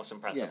what's the most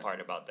impressive part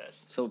about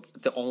this. So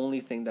the only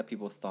thing that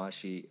people thought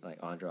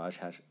Andrade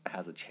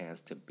has a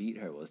chance to beat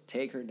her was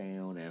take her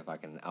down and if I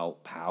can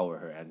outpower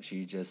her, and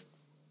she just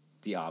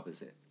the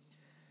opposite.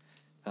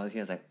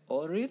 Valentina's like,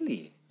 oh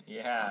really?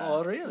 Yeah.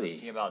 Oh really?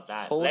 Let's see about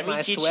that. Hold Let me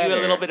teach sweater. you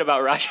a little bit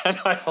about Russia.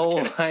 No,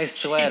 hold my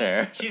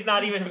sweater. She's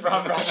not even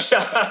from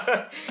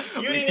Russia.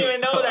 You didn't even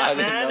know that,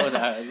 man. I didn't know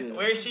that.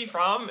 Where is she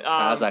from?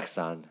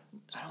 Kazakhstan.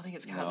 I don't think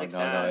it's Kazakhstan.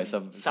 No,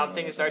 it's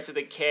something that starts with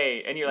a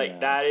K, and you're like,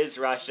 that is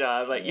Russia.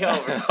 I'm like,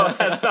 yo, bro,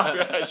 that's not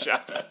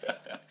Russia.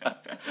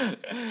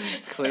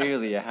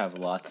 Clearly, I have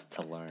lots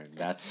to learn.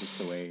 That's just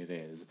the way it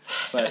is.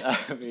 But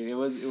I mean, it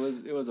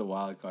was a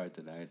wild card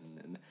tonight,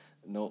 and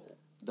no,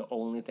 the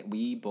only thing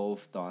we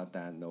both thought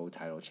that no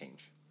title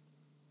change.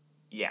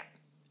 Yeah.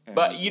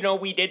 But,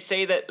 we did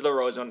say that the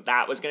Rose one,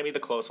 that was going to be the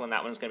close one.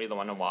 That one's going to be the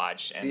one to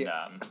watch. See,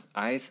 and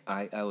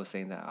I was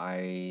saying that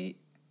I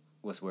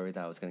was worried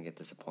that I was going to get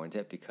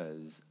disappointed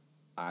because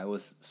I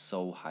was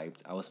so hyped.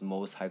 I was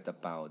most hyped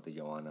about the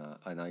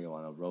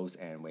Rose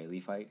and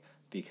Weili fight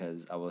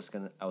because I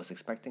was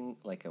expecting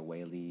like a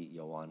Weili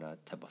Joanna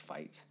type of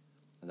fight.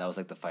 And that was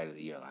like the fight of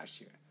the year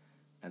last year.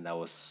 And that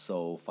was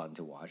so fun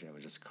to watch. And it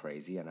was just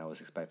crazy. And I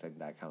was expecting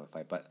that kind of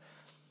fight. But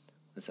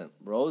listen,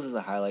 Rose is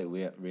a highlight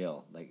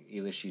reel. Like,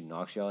 either she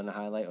knocks you out in the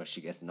highlight or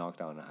she gets knocked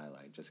out in the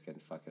highlight. Just can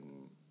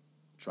fucking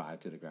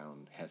drive to the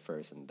ground head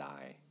first and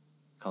die.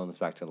 Comes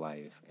back to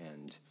life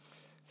and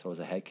throws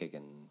a head kick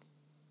and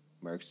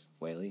murks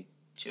Weili.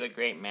 She looked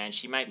great, man.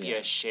 She might be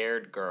a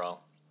shared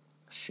girl.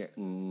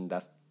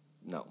 That's...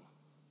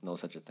 No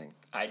such a thing.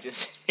 I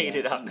just made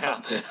it up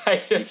now.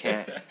 You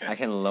can't. I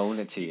can loan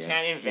it to you. You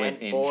can't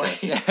invent boy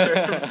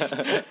terms.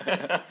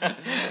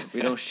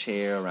 We don't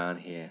share around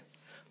here.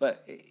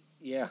 But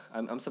yeah,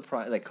 I'm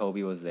surprised. Like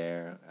Kobe was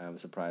there. I'm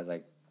surprised.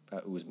 Like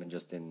Usman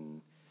just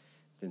didn't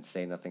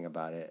say nothing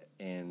about it,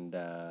 and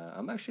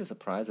I'm actually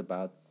surprised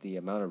about the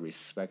amount of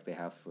respect they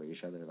have for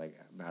each other. Like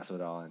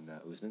Masvidal and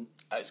Usman.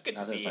 It's good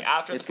to see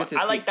after the fight.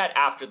 I like that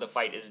after the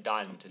fight is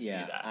done to see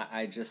that.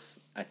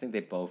 I think they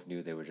both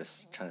knew they were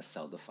just trying to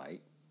sell the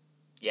fight.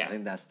 Yeah, I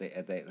think I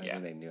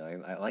think they knew.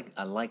 I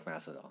like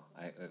Masvidal.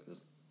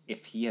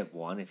 If he had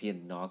won, if he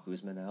had knocked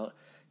Usman out,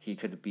 he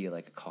could be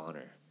like a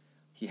Conor.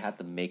 He had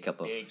the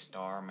makeup of big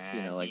star,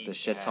 man. The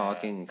shit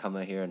talking and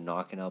coming here and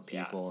knocking out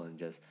people and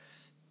just,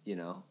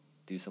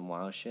 do some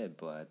wild shit.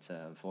 But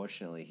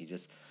unfortunately, he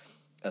just,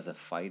 as a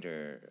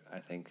fighter, I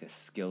think his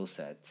skill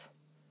set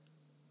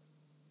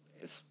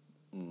is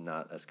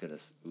not as good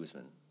as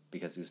Usman,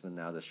 because Usman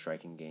now, the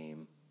striking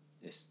game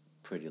is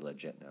pretty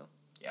legit now.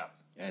 Yeah.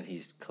 And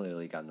he's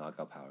clearly got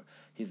knockout power.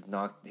 He's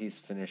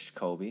finished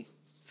Kobe,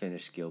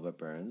 finished Gilbert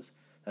Burns.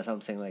 That's what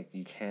I'm saying. Like,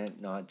 you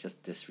can't not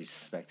just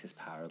disrespect his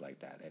power like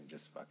that and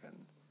just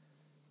fucking,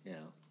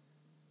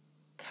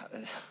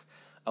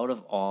 out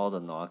of all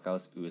the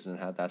knockouts Usman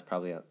had, that's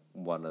probably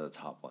one of the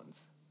top ones.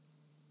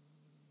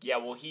 Yeah,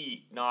 well,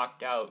 he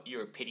knocked out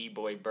your pity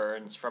boy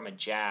Burns from a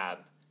jab,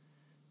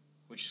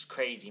 which is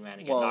crazy, man.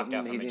 To get knocked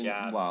out from a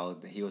jab. Well,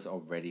 he was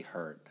already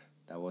hurt.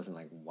 That wasn't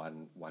like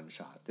one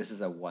shot. This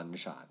is a one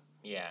shot.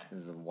 Yeah.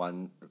 There's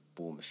one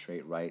boom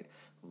straight right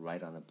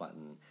on the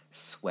button,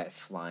 sweat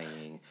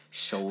flying,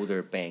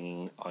 shoulder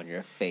banging on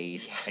your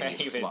face, and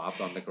he flopped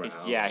on the ground.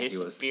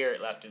 His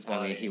spirit left his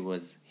body. I mean, he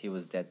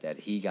was dead.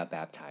 He got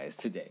baptized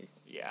today.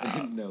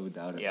 Yeah. No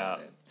doubt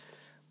about it.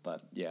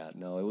 But yeah,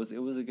 no, it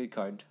was a good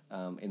card.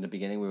 In the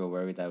beginning, we were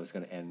worried that it was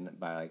gonna end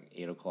by like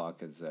 8:00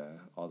 because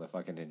all the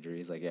fucking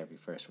injuries, like every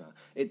first round.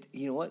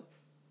 You know what?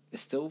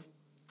 It's still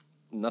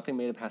nothing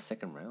made it past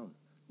second round.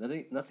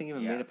 Nothing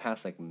even made it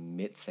past like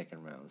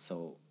mid-second round.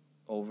 So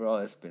overall,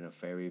 it's been a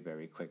very,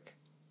 very quick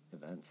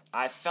event.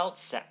 I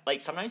felt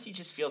like sometimes you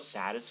just feel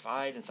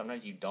satisfied, and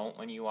sometimes you don't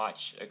when you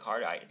watch a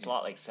card. It's a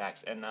lot like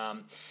sex, and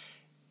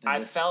I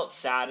felt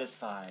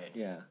satisfied.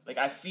 Yeah. Like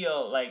I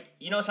feel like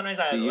sometimes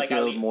Do you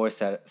feel more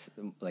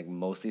like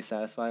mostly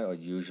satisfied or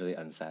usually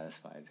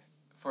unsatisfied?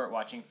 For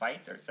watching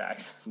fights or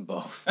sex?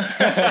 Both.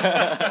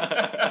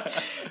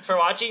 For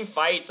watching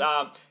fights,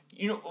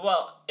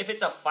 if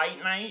it's a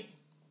fight night,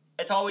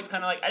 it's always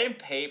kind of like I didn't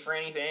pay for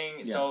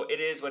anything, so it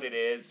is what it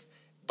is.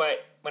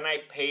 But when I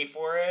pay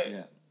for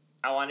it,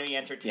 I want to be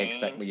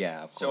entertained. Of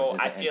course. So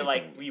I feel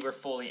like we were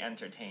fully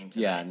entertained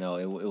tonight. Yeah, no,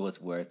 it was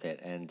worth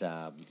it. And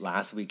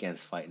last weekend's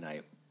fight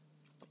night,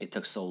 it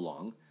took so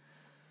long.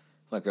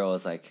 My girl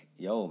was like,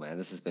 yo, man,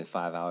 this has been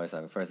 5 hours. I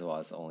mean, first of all,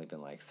 it's only been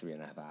like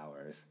 3.5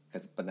 hours.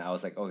 But now I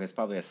was like, okay, it's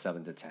probably a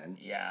 7 to 10.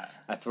 Yeah.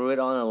 I threw it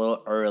on a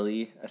little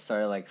early. I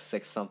started like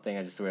 6 something.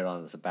 I just threw it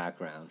on as a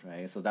background,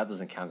 right? So that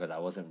doesn't count because I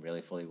wasn't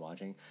really fully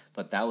watching.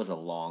 But that was a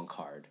long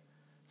card.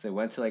 So it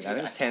went to like, I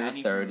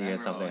think 10:30 or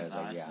something.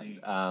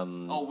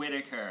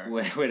 Whitaker.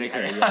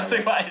 Whitaker,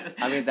 yeah.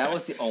 I mean, that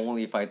was the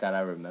only fight that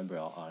I remember,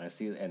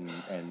 honestly.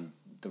 And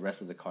the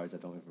rest of the cards I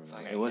don't even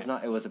remember.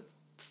 It was a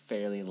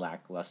fairly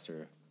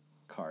lackluster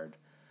card.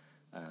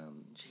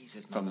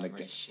 Jesus, from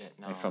the shit.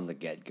 No. Like from the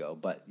get go,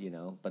 but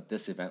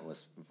this event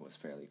was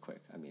fairly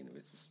quick. I mean, it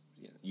was just,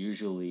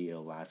 usually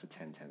it'll last at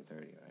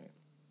 10:30, right?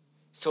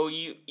 So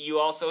you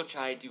also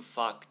tried to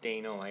fuck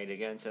Dana White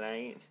again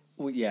tonight?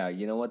 Well, yeah.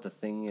 You know what the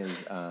thing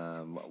is?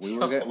 We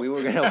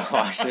were gonna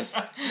watch this.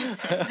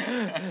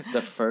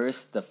 the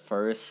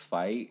first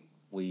fight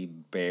we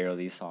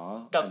barely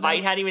saw. The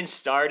fight hadn't even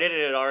started, and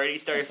it already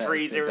started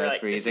freezing. We're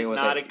like, this is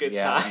not a good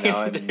sign.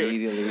 No,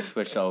 immediately we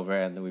switched over,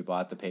 and then we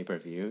bought the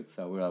pay-per-view.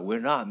 So we were like, we're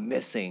not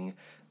missing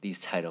these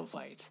title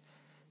fights.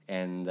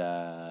 And,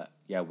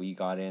 we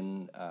got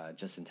in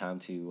just in time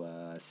to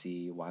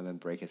see Wyman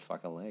break his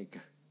fucking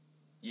leg.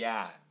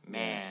 Yeah,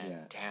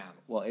 man, damn.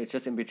 Well, it's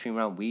just in between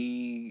round.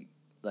 We,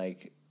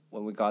 like,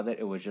 when we got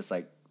it was just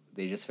like,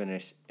 they just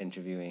finished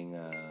interviewing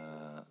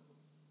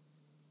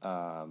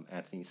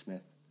Anthony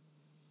Smith.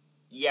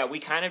 Yeah, we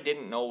kind of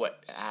didn't know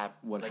what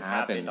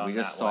happened. We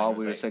just saw,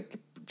 we were just like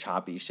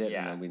choppy shit,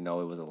 and then we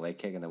know it was a leg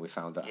kick, and then we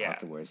found out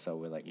afterwards. So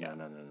we're like, no.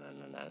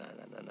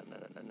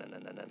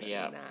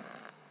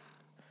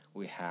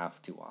 We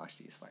have to watch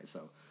these fights.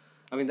 So,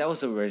 I mean, that was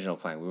the original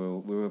plan.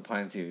 We were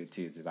planning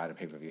to buy the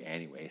pay-per-view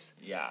anyways.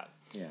 Yeah.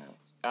 Yeah.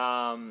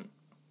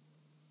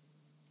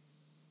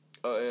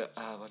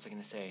 What was I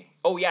gonna say?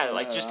 Oh yeah,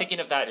 like just thinking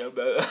of that. Dude,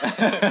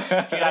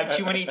 I have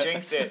too many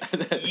drinks.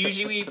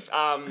 Usually we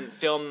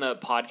film the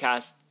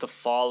podcast the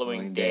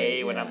following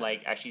day when I'm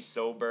like actually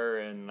sober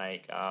and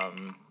like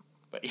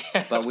but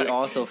yeah. But we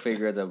also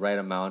figure the right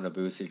amount of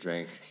booze to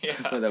drink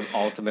for the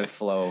ultimate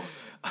flow.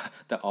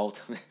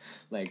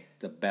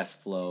 The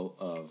best flow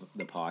of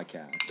the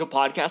podcast. So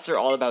podcasts are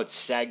all about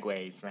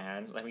segues,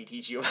 man. Let me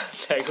teach you about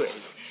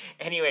segues.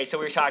 Anyway, so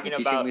we were talking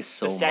about the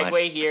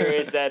segue here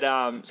is that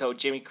so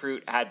Jimmy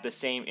Crute had the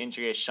same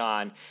injury as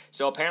Sean.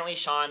 So apparently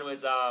Sean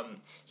was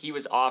he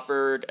was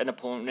offered an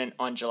opponent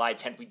on July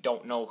 10th. We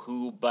don't know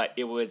who, but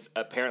it was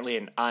apparently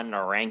an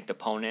unranked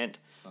opponent.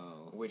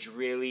 Which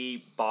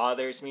really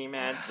bothers me,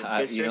 man. The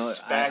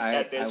disrespect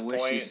at this point.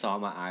 I wish you saw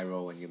my eye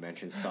roll when you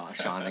mentioned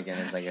Sean again.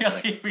 It's like,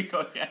 here we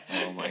go again.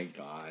 Oh my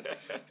god.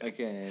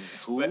 Okay,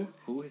 who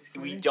is?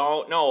 We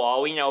don't know.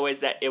 All we know is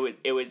that it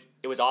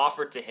was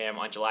offered to him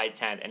on July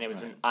 10th, and it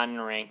was an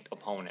unranked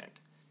opponent,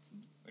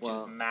 which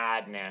is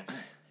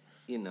madness.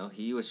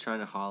 He was trying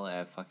to holler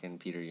at fucking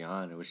Peter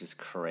Yan, which is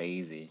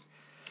crazy,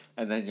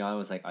 and then Yan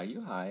was like, "Are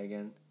you high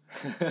again?"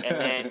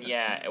 And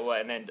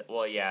then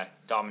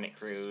Dominic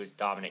Cruz.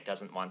 Dominic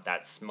doesn't want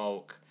that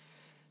smoke.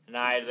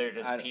 Neither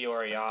does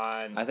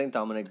Piorian. I think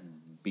Dominic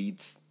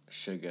beats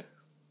Sugar.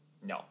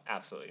 No,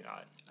 absolutely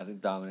not. I think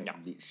Dominic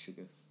beats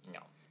Sugar. No.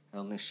 I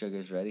don't think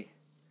Sugar's ready.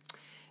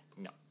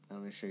 No. I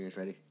don't think Sugar's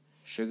ready.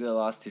 Sugar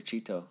lost to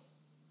Cheeto.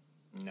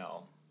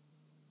 No.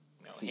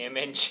 Him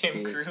and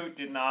Jim Crute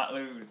did not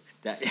lose.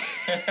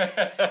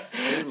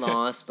 They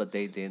lost, but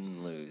they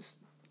didn't lose.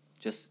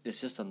 It's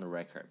just on the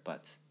record,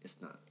 but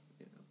it's not.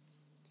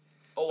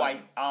 Oh, I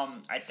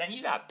sent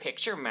you that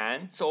picture,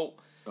 man. So,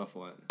 of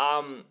what?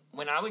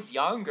 When I was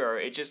younger,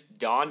 it just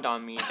dawned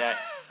on me that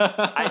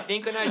I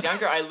think when I was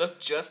younger, I looked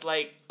just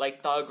like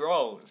Thug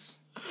Rose.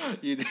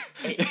 You do.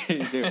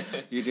 You do.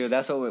 You do.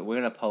 That's what we're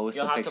gonna post.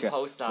 You'll the have picture. to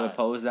post that. We'll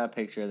post that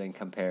picture, then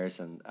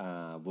comparison.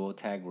 We'll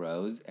tag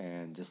Rose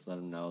and just let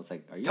them know. It's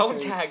like, are you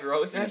Don't sure tag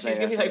Rose, man. She's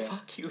gonna be like,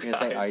 "Fuck you guys."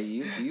 It's like, are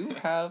you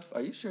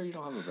sure you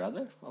don't have a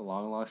brother, a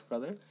long lost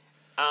brother?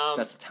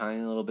 That's a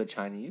tiny little bit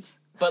Chinese.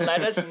 But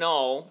let us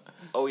know.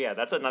 Oh yeah,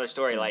 that's another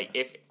story. Like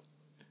if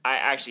I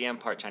actually am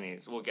part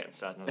Chinese, we'll get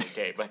into that another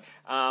day. But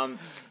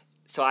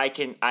so I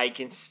can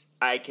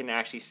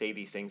actually say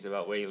these things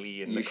about Wei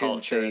Li and the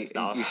culture and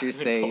stuff. You should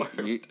say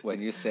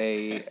when you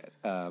say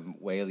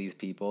Wei Li's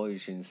people, you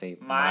shouldn't say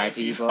my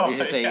people. You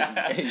should say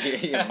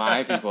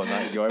my people,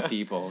 not your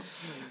people.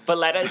 But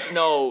let us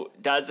know: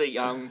 does a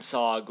young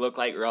Sog look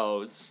like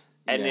Rose?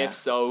 And if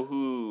so,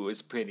 who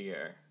is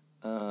prettier?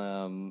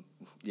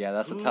 Yeah,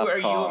 that's a tough call. Who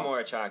are you more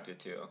attracted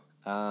to?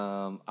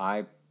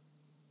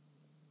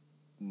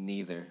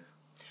 Neither.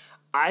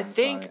 I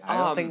think I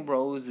don't think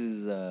Rose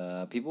is.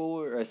 People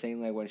are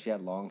saying like when she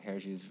had long hair,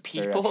 she's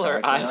people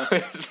or I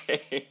was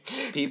saying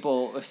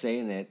people are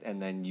saying it,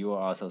 and then you are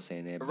also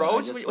saying it.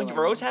 Rose, when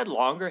Rose had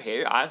longer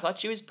hair, I thought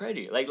she was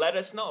pretty. Like, let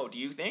us know. Do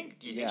you think?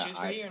 Do you think she was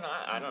pretty or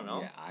not? I don't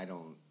know. Yeah, I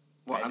don't.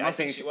 Well, I'm not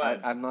saying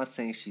I'm not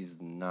saying she's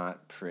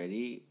not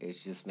pretty.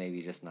 It's just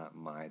maybe just not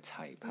my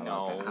type.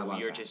 How about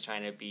you're just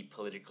trying to be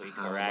politically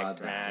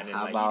correct, man.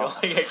 How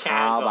about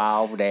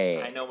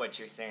that? I know what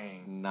you're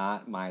saying.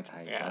 Not my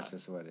type. Yeah. That's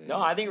just what it is.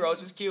 No, I think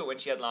Rose was cute when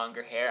she had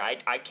longer hair.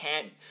 I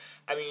can't.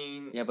 I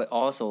mean. Yeah, but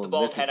also the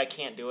bald head. I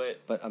can't do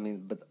it. But I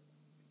mean,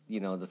 you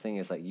know, the thing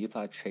is, like, you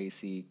thought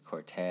Tracy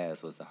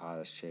Cortez was the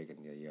hottest chick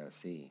in the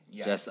UFC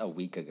just a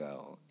week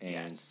ago,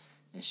 and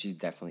she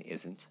definitely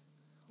isn't.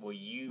 Well,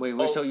 you...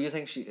 Wait, so you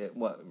think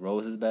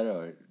Rose is better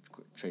or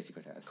Tracy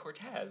Cortez?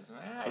 Cortez,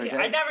 man.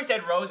 I never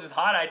said Rose was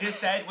hot. I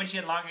just said when she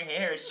had longer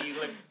hair, she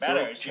looked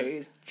better.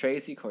 So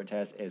Tracy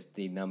Cortez is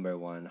the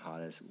 #1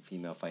 hottest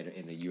female fighter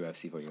in the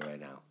UFC for you right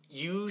now.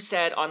 You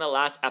said on the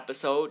last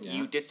episode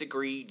you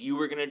disagreed. You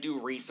were going to do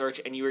research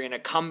and you were going to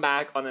come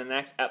back on the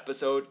next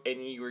episode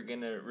and you were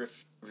going to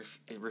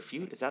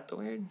refute? Is that the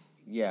word?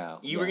 Yeah.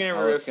 You were going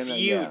to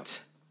refute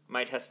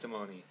my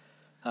testimony.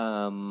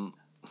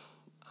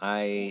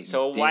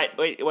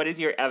 What is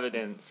your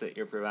evidence that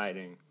you're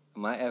providing?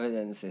 My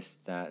evidence is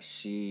that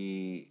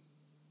she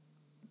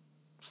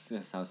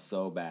sounds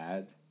so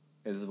bad.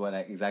 This is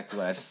exactly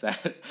what I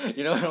said.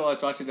 You know, when I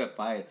was watching the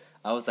fight,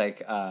 I was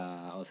like,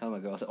 I was telling my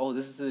girl, I was like, oh,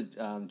 this is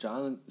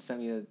John sent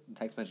me a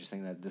text message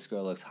saying that this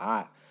girl looks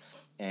hot.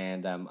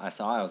 And I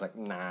saw it, I was like,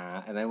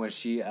 nah. And then when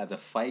she, the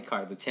fight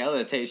card, the tail of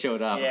the tape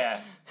showed up. Yeah.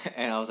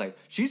 And I was like,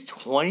 she's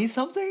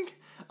 20-something?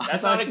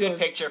 That's not a good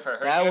picture for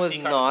her. That was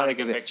not a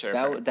good picture.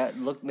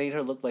 That made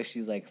her look like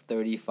she's like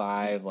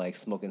 35, like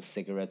smoking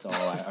cigarettes all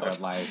her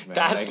life. Man.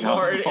 That's like,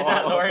 Lauren. Is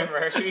that Lauren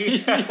Murphy?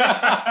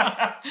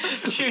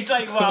 She's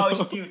like, wow,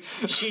 dude.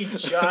 She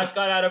just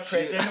got out of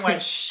prison,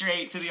 went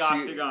straight to the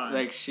octagon.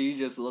 Like she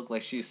just looked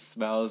like she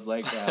smells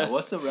like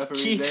what's the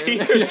referee's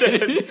name?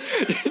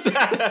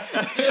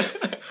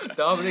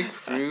 Dominic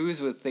Cruz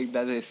would think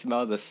that they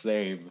smell the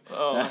same.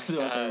 Oh, that's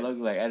what they look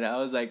like, and I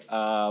was like,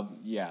 that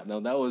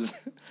was.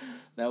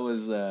 That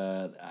was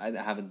I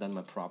haven't done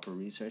my proper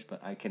research,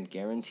 but I can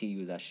guarantee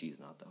you that she's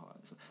not the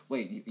hottest.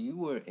 Wait, you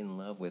were in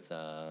love with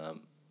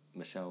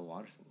Michelle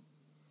Watterson.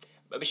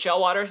 But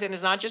Michelle Watterson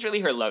is not just really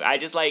her look. I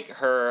just like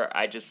her.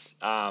 I just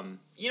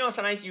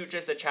sometimes you're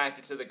just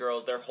attracted to the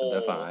girls. Their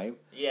vibe.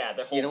 Yeah,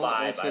 their whole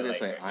vibe. Let's put it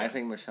this way. I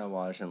think Michelle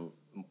Watterson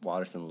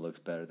looks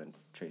better than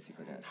Tracy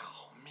Cortez.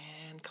 Oh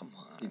man, come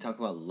on. You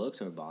talking about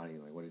looks or body?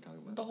 Like, what are you talking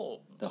about? The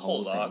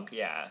whole look. Thing?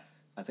 Yeah.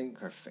 I think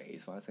her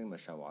face. Well, I think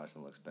Michelle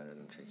Watterson looks better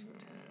than Tracy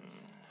Cortez.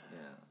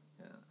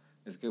 Yeah.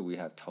 It's good. We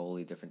have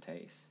totally different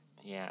tastes.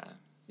 Yeah.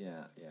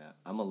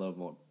 I'm a little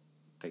more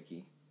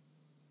picky.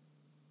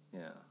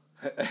 Yeah.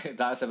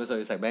 Last episode,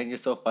 it's like, man, you're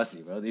so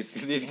fussy, bro.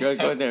 These girls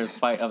go in there and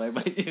fight. I'm like,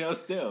 but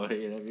still,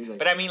 you know what I mean? Like,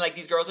 but I mean, like,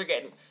 these girls are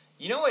getting.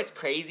 You know what's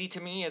crazy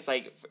to me is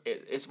like,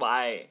 it's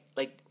why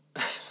like.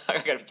 I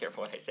gotta be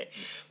careful what I say,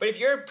 but if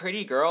you're a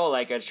pretty girl,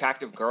 like an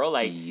attractive girl,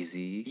 like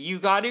you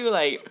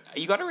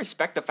gotta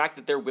respect the fact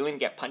that they're willing to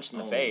get punched in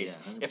the face.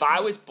 Yeah, if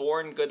I was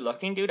born good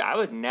looking, dude, I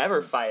would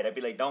never fight. I'd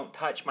be like, don't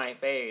touch my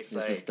face.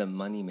 This is the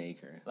money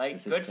maker.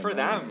 Like, good for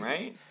them,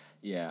 right?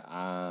 Yeah.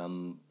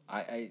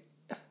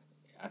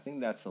 I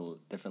think that's a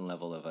different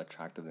level of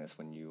attractiveness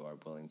when you are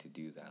willing to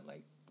do that.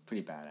 Like,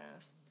 pretty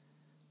badass.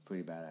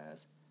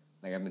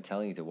 Like, I've been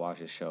telling you to watch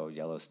the show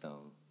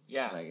Yellowstone.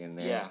 Yeah. Like, in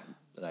there. Yeah.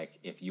 Like,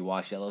 if you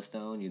watch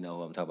Yellowstone, you know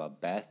who I'm talking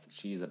about. Beth,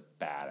 she's a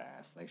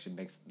badass. Like,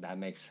 that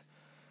makes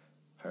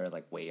her,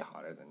 like, way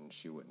hotter than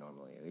she would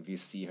normally. If you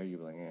see her, you're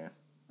like, yeah.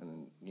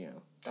 And, you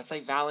know. That's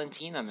like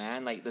Valentina,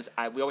 man. Like,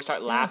 we always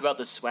start laugh about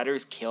the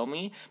sweaters kill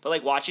me. But,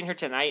 like, watching her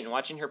tonight and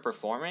watching her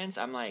performance,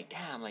 I'm like,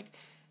 damn, like...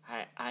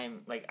 I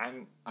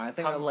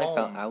think I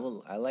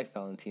like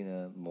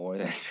Valentina more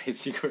than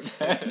Tracy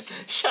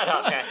Cortez. Shut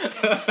up, man.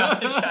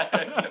 Shut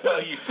up. No,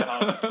 you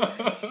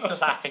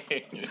don't.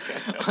 Lying.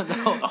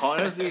 No,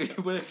 honestly,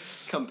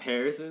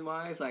 comparison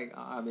wise, like,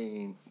 I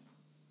mean,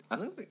 I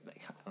don't think,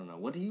 like, I don't know.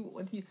 What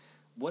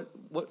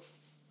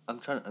I'm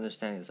trying to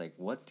understand. Is like,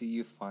 what do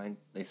you find?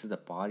 Is it the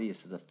body?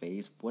 Is it the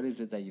face? What is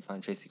it that you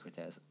find Tracy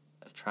Cortez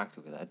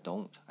attractive? Because I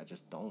don't. I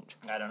just don't.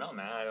 I don't know,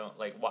 man. I don't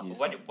like what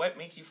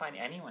makes you find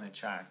anyone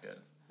attractive?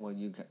 Well,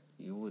 you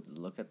would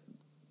look at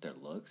their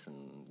looks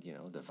and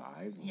the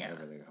vibe and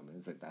whatever they're coming.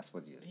 It's like that's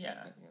what you.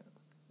 Yeah.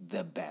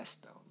 The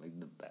best though, like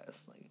the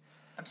best, like.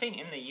 I'm saying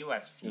in the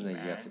UFC, in the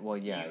man. UFC. Well,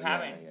 yeah, you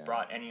haven't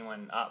brought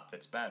anyone up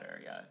that's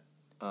better yet.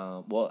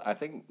 Well, I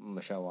think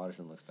Michelle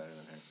Waterson looks better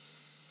than her.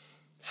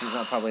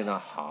 She's probably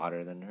not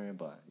hotter than her,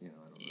 but I don't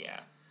know. Yeah.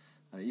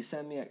 You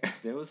sent me.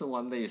 There was the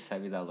one that you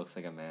sent me that looks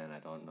like a man. I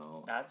don't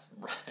know. That's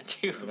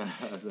dude.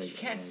 I was like, you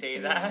can't say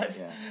that.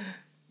 Yeah.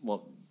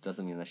 Well,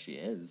 doesn't mean that she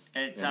is.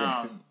 It's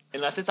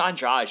unless it's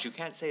Andrade, you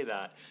can't say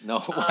that.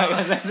 No,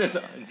 unless it's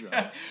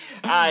Andrade.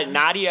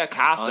 Nadia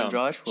Kassem.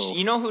 Andrade will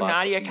you know who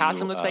Nadia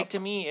Kassem you looks up. like to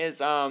me is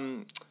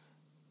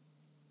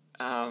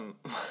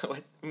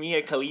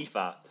Mia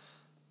Khalifa.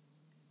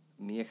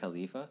 Mia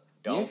Khalifa.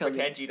 Don't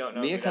pretend you don't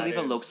know. Mia who that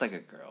Khalifa is. looks like a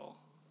girl.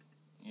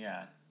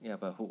 Yeah. Yeah,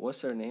 but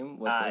what's her name?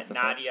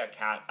 Nadia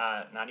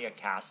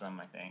Kassem,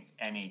 I think.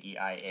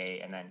 Nadia,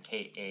 and then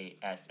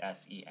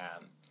Kassem.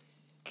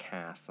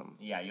 Kassem.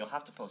 Yeah, you'll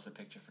have to post a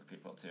picture for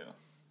people too.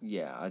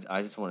 Yeah,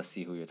 I just want to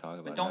see who you're talking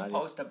about.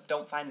 But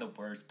don't find the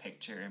worst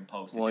picture and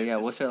post it. Well, yeah,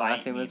 what's her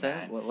last name? Me, Is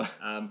that? What?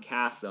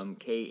 Kassem,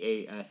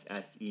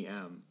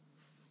 Kassem.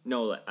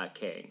 No,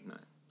 K,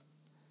 not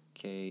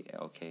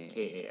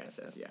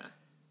Kass. Yeah.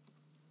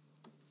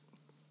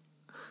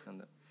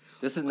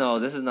 This is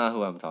not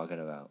who I'm talking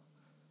about.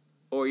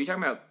 Or you're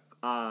talking about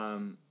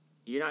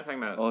you're not talking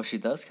about. Oh, she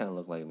does kind of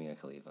look like Mia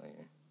Khalifa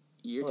here.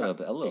 You're a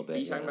little bit. Are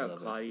you talking about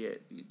Claudia,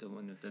 the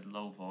one with the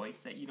low voice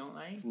that you don't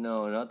like?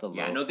 No, not the low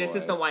voice. Yeah, no, this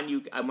is the one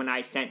you when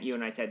I sent you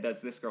and I said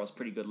this girl's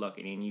pretty good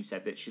looking and you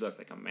said that she looks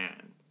like a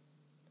man.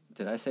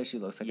 Did I say she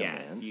looks like a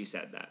man? Yes, you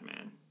said that,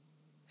 man.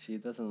 She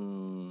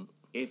doesn't.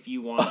 If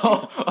you want.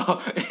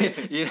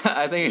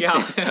 I think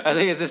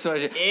it's this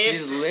one.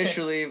 She's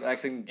literally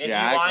acting jacked. If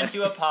you want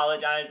to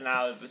apologize,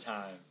 now is the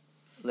time.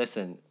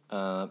 Listen,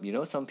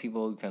 some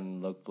people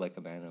can look like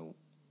a man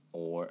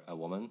or a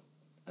woman,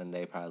 and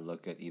they probably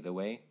look good either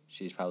way.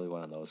 She's probably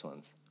one of those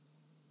ones,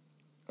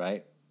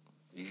 right?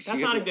 That's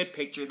not a good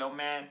picture, though,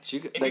 man. If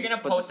you're gonna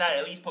post that,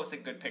 at least post a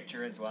good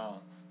picture as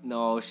well.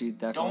 No, she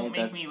definitely. Don't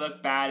make me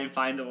look bad and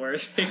find the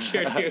worst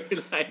picture,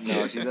 dude.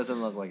 No, she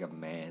doesn't look like a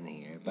man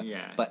here. But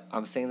yeah. But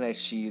I'm saying that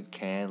she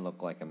can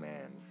look like a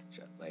man.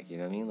 Like, you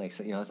know what I mean? Like,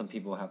 so, some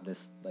people have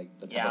this, like,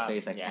 the type of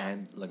face that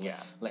can look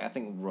like, I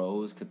think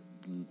Rose could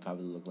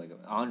probably look like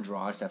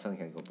Andrade definitely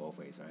can go both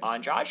ways, right?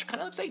 Andrade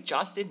kind of looks like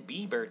Justin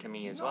Bieber to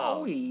me as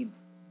well.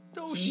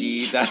 No,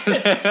 she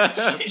doesn't.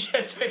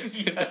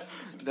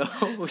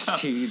 No,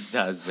 she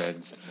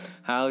doesn't.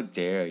 How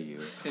dare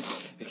you?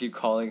 You keep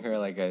calling her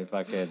like a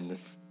fucking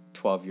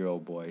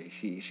 12-year-old boy.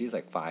 She's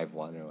like 5'1"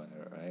 or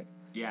whatever, right?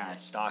 Yeah,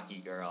 stocky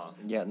girl.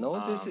 Yeah,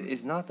 no, this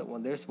is not the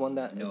one. There's one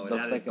that looks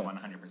that is like the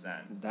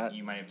 100%. That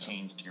you might have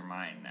changed your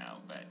mind now,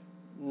 but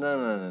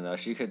no.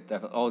 She could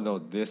definitely. Oh no,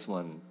 this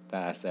one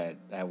that I said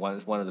that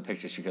one of the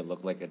pictures. She could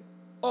look like a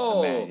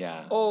man.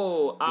 Yeah.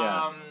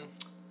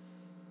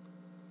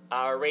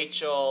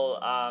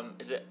 Rachel.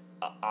 Is it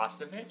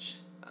Ostovich?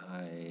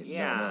 I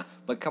don't know.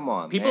 But come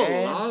on, people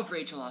man. love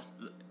Rachel.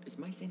 Is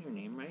my saying her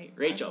name right?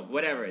 Rachel,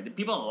 whatever. The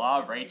people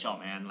love Rachel,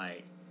 man.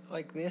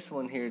 Like this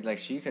one here, like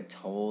she could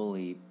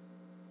totally.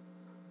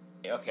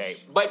 Okay,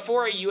 but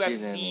for a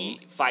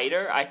UFC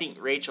fighter, I think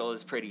Rachel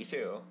is pretty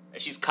too.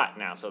 She's cut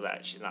now, so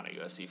that she's not a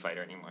UFC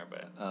fighter anymore.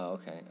 But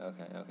okay.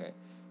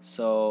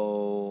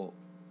 So,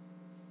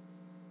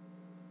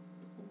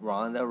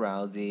 Ronda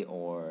Rousey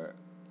or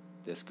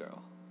this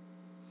girl?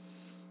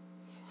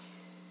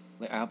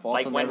 Like I've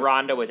also when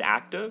Ronda was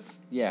active.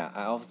 Yeah,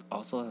 I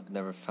also have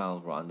never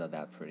found Ronda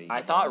that pretty.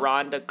 I thought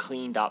Ronda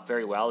cleaned up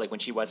very well, like when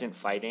she wasn't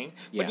fighting.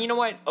 Yeah. But you know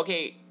what?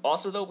 Okay.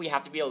 Also, though, we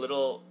have to be a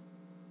little.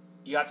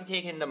 You have to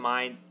take into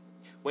mind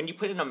when you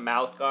put in a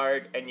mouth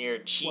guard and your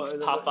cheeks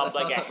puff up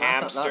like a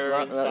hamster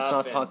and stuff. Let's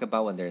not talk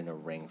about when they're in the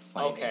ring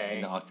fighting. Okay.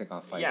 In the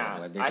octagon fighting.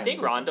 Yeah, I think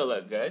Ronda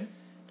looked good.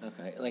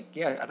 Okay,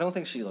 I don't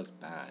think she looks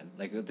bad.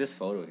 Like with this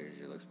photo here,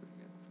 she looks pretty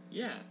good.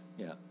 Yeah.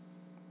 Yeah,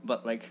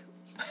 but like.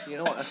 You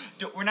know what?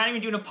 We're not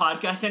even doing a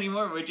podcast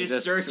anymore. We're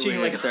just searching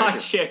hot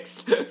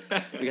chicks.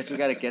 Because we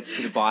got to get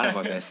to the bottom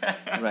of this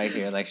right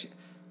here. Like,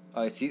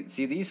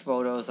 see these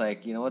photos.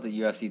 Like, you know what?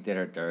 The UFC did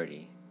her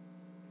dirty.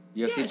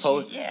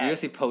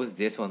 UFC post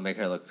this one, make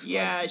her look.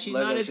 Yeah, she's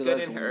not as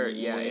good in her.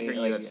 Yeah, in her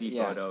UFC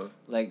photo.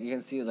 Like you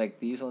can see, like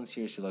these ones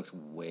here, she looks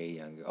way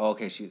younger. Oh,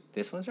 okay,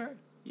 this one's her.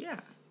 Yeah.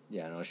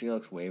 Yeah, no, she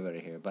looks way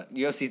better here. But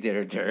UFC did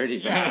her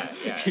dirty, man.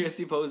 Yeah.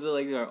 UFC posted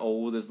like her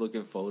oldest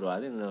looking photo. I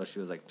didn't know she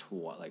was like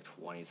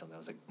 20 something. I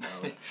was like,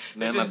 oh, man,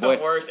 this is the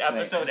worst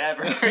episode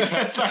ever.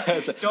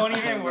 Don't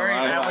even worry,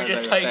 man. We're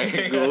just like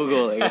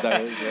Google it.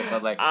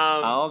 But like,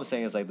 all I'm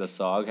saying is like the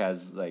song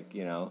has like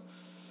the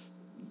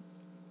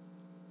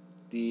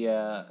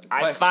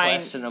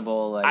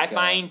questionable. Like I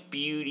find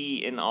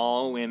beauty in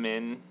all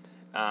women.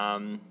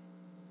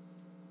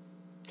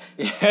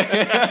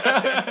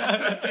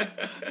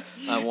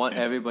 I want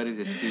everybody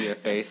to see your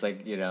face,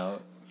 like,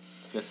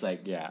 just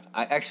like, yeah.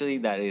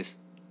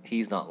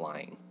 He's not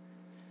lying.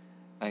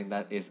 I think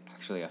that is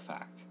actually a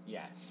fact.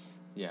 Yes.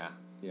 Yeah,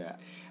 yeah.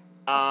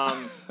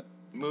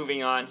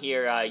 Moving on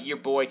here, your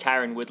boy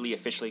Tyron Woodley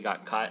officially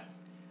got cut.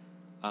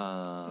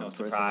 No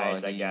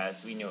surprise, I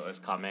guess. We knew it was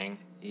coming.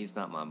 He's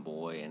not my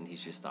boy, and he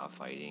should stop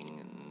fighting,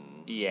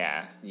 and...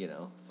 Yeah.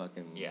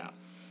 Fucking... Yeah.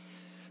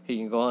 He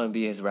can go on and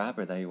be his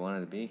rapper that he wanted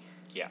to be.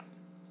 Yeah.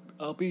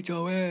 I'll beat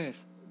your ass.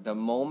 The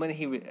moment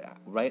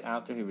right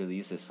after he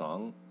released his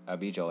song, I'll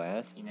beat your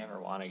ass. He never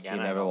won again.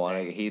 He never won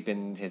again. He's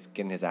been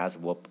getting his ass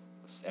whooped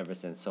ever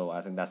since, so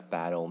I think that's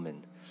bad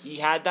omen. He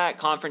had that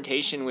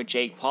confrontation with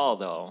Jake Paul,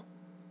 though.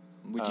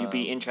 Would you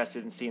be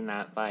interested in seeing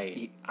that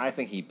fight? I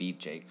think he beat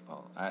Jake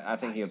Paul. I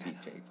think he'll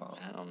beat Jake Paul.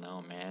 I don't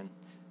know, man.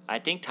 I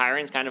think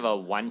Tyron's kind of a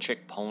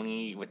one-trick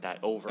pony with that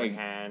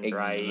overhand,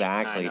 right?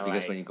 Exactly,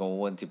 because when you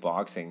go into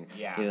boxing,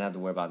 he doesn't have to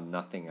worry about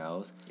nothing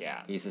else.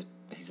 Yeah. He's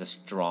a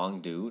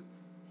strong dude.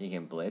 He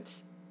can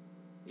blitz,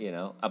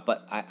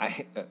 But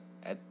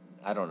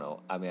I don't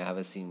know. I mean, I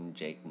haven't seen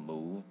Jake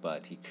move,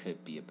 but he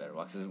could be a better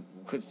boxer.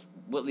 Because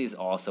Woodley is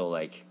also,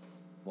 like,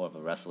 more of a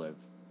wrestler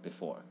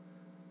before.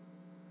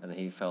 And then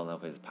he fell in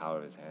love with his power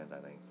of his hands, I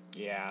think.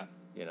 Yeah.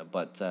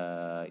 But,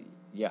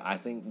 I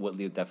think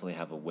Woodley would definitely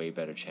have a way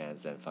better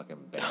chance than fucking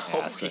Ben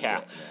Askren did,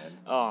 man.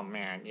 Oh,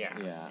 man, yeah.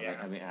 Yeah.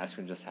 I mean,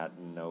 Askren just had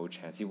no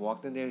chance. He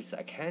walked in there, I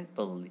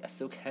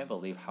still can't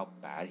believe how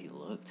bad he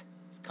looked.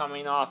 He's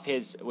coming off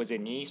was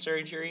it knee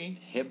surgery?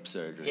 Hip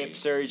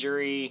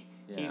surgery.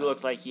 Yeah. He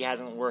looks like he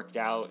hasn't worked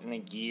out in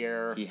a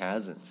year. He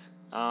hasn't.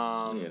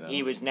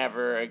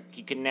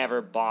 He could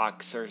never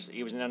box, or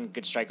he was not a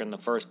good striker in the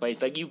first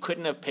place. Like, you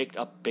couldn't have picked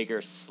a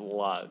bigger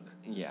slug.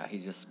 Yeah,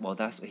 they're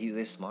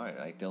smart.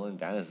 Like, Dylan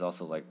Dennis is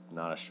also, like,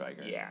 not a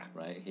striker. Yeah.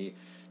 Right?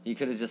 He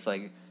could have just,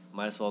 like,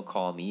 might as well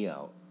call me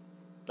out.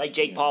 Like,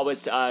 Jake Paul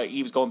was,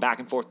 he was going back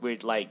and forth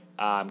with, like,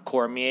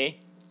 Cormier.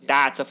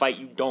 That's a fight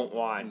you don't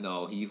want.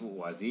 No,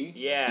 was he?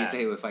 Yeah. He said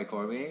he would fight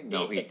Cormier?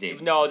 No, he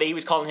didn't. No, he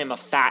was calling him a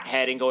fat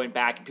head and going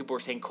back, and people were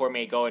saying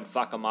Cormier go and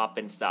fuck him up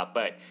and stuff,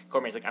 but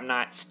Cormier's like, I'm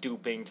not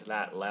stooping to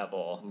that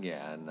level.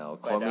 Yeah, no.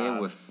 Cormier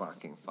would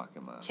fucking fuck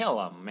him up.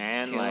 Kill him,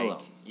 man. Kill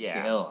him.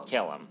 Yeah.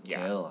 Kill him.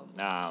 Yeah. Kill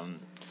him.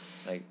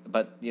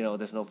 But,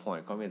 there's no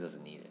point. Cormier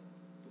doesn't need it.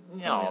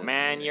 No,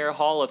 man, you're a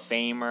Hall of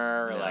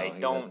Famer. No,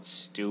 don't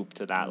stoop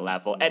to that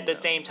level. At the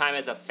same time,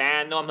 as a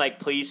fan, though, I'm like,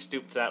 please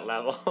stoop to that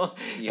level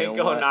and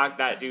go knock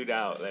that dude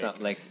out.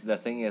 The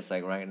thing is,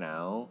 like, right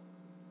now,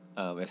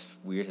 it's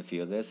weird to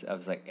feel this. I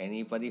was like,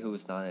 anybody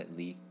who's not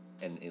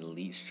an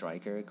elite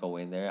striker, go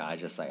in there. I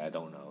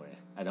don't know it.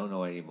 I don't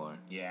know anymore.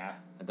 Yeah.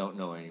 I don't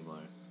know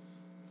anymore.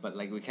 But,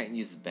 like, we can't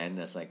use Ben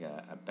as, like,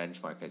 a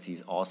benchmark because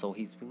he's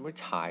been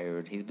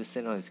retired. He's been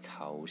sitting on his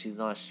couch. He's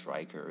not a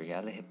striker. He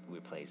had a hip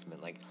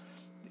replacement. Like,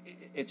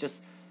 it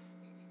just...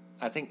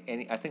 I think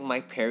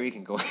Mike Perry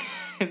can go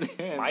in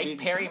there. Mike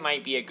Perry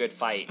might be a good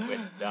fight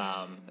with...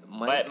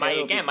 Mike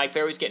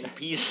Perry was getting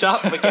pieced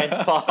up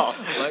against Paul.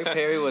 Mike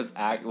Perry would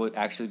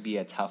actually be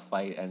a tough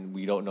fight, and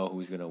we don't know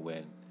who's going to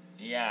win.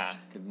 Yeah.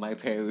 Because Mike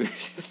Perry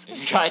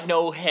he's got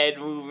no head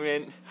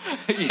movement.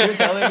 You're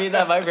telling me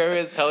that Mike Perry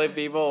is telling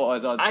people on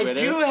Twitter? I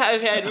do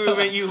have head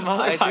movement, you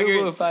motherfuckers. I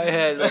do move my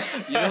head. Like,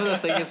 the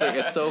thing is, like,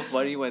 it's so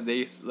funny when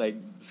they, like,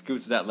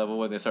 scoot to that level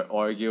when they start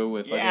arguing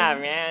with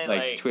man,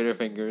 like Twitter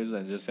fingers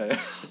and just kind of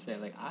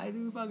saying, like, I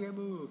do fucking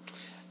move.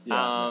 Yeah,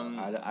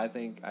 I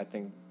think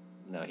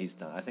no, he's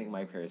done. I think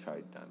Mike Perry's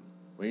probably done.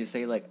 When you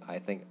say, like,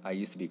 I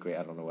used to be great,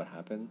 I don't know what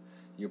happened,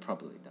 you're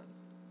probably done.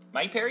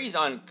 Mike Perry's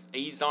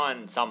he's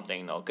on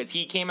something, though, because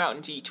he came out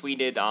and he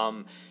tweeted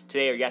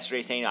today or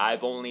yesterday saying,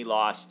 I've only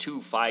lost 2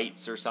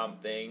 fights or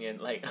something, and,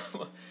 like,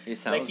 he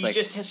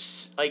just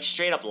has, like,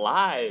 straight up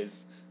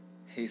lies.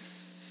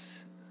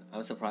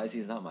 I'm surprised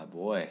he's not my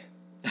boy.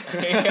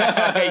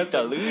 He's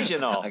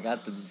delusional. I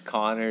got the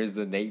Connors,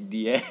 the Nate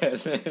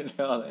Diaz, and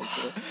all that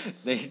shit.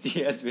 Nate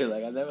Diaz be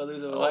like, I'll never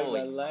lose a fight in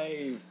my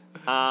life.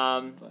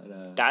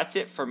 That's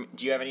it for me.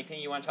 Do you have anything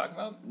you want to talk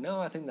about?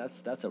 No, I think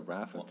that's a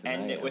wrap for tonight.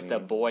 End it with the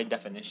boy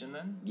definition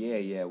then?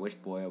 Yeah.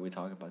 Which boy are we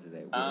talking about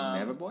today?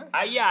 Never Boi?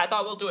 I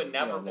thought we'll do a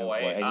Never Boi.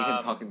 And you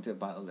can talk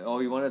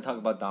you want to talk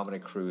about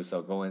Dominic Cruz,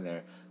 so go in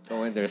there,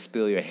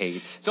 spill your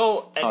hate.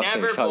 So, a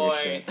Never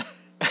Boi...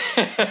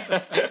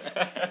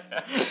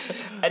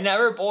 A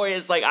Never Boi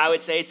is, like, I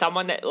would say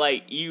someone that,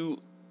 like,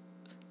 you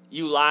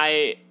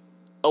lie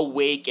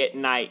awake at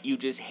night, you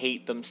just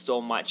hate them so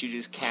much, you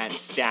just can't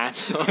stand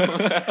them.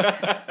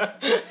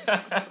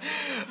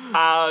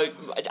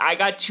 I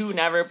got 2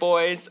 Never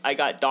Bois. I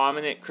got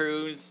Dominic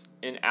Cruz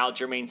and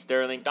Aljamain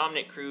Sterling.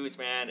 Dominic Cruz,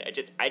 man,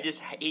 I just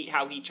hate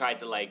how he tried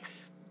to, like,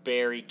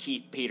 bury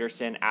Keith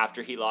Peterson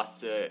after he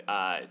lost to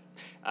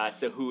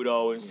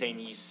Cejudo and saying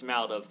you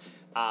smelled of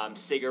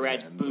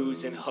cigarettes,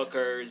 booze, and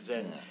hookers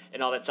and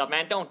all that stuff.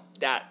 Man, don't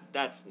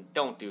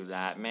do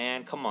that,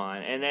 man. Come on.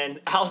 And then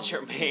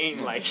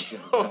Aljamain, like, yo,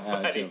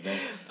 buddy.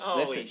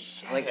 Holy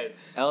shit. Like,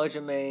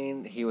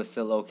 Aljamain, he was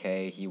still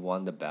okay. He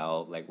won the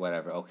belt. Like,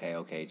 whatever.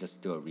 Okay.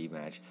 Just do a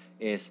rematch.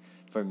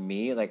 For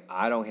me, like,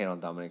 I don't hate on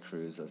Dominic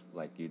Cruz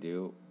like you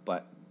do,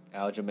 but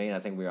Aljamain, I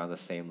think we're on the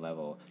same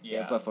level.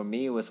 Yeah. But for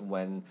me, it was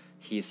when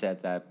he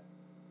said that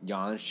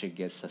Jan should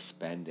get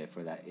suspended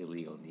for that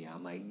illegal knee.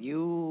 I'm like,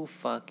 you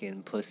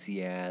fucking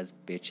pussy ass,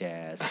 bitch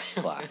ass,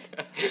 fuck.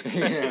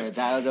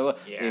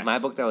 In my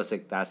book, that was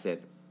like, that's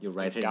it. You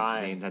write his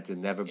name, that's the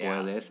Never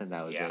Boi list, and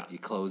that was it. You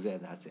close it,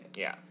 and that's it.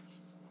 Yeah.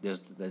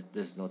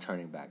 There's no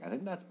turning back. I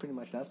think that's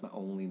my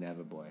only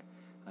Never Boi.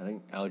 I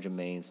think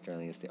Aljamain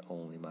Sterling is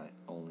my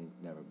only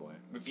Never Boi.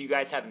 If you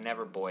guys have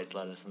Never Boys,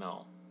 let us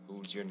know.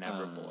 Who's your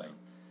Never Boi?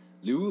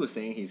 Lou was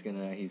saying he's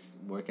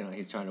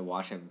trying to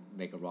watch him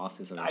make a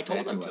roster. So I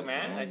told him to,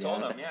 man. I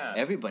told him, yeah.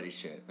 Everybody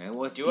should, man.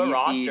 What's do DC, a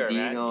roster,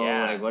 Dino, man.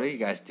 Yeah. Like, what are you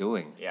guys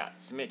doing? Yeah,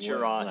 submit your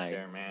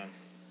roster, man.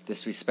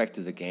 Disrespect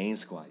to the game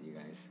squad, you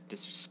guys.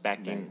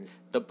 Disrespecting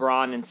the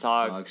Braun and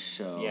Sog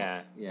show.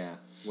 Yeah.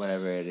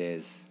 Whatever it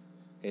is.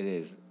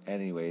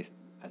 Anyways,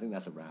 I think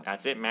that's a wrap.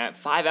 That's it, man.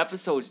 5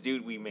 episodes,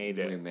 dude. We made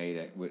it.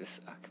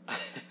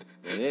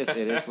 It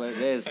is what it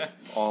is.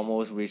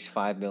 Almost reached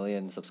 5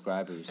 million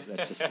subscribers.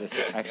 We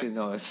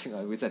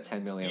said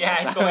 10 million.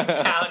 Yeah, it's going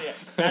down. Yeah.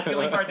 That's the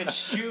only part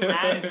that's true,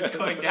 man. Is it's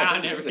going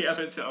down every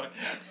episode.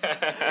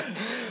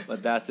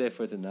 But that's it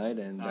for tonight,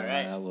 and all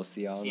right. we'll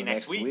see y'all see you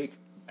next week.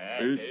 All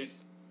right,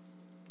 peace.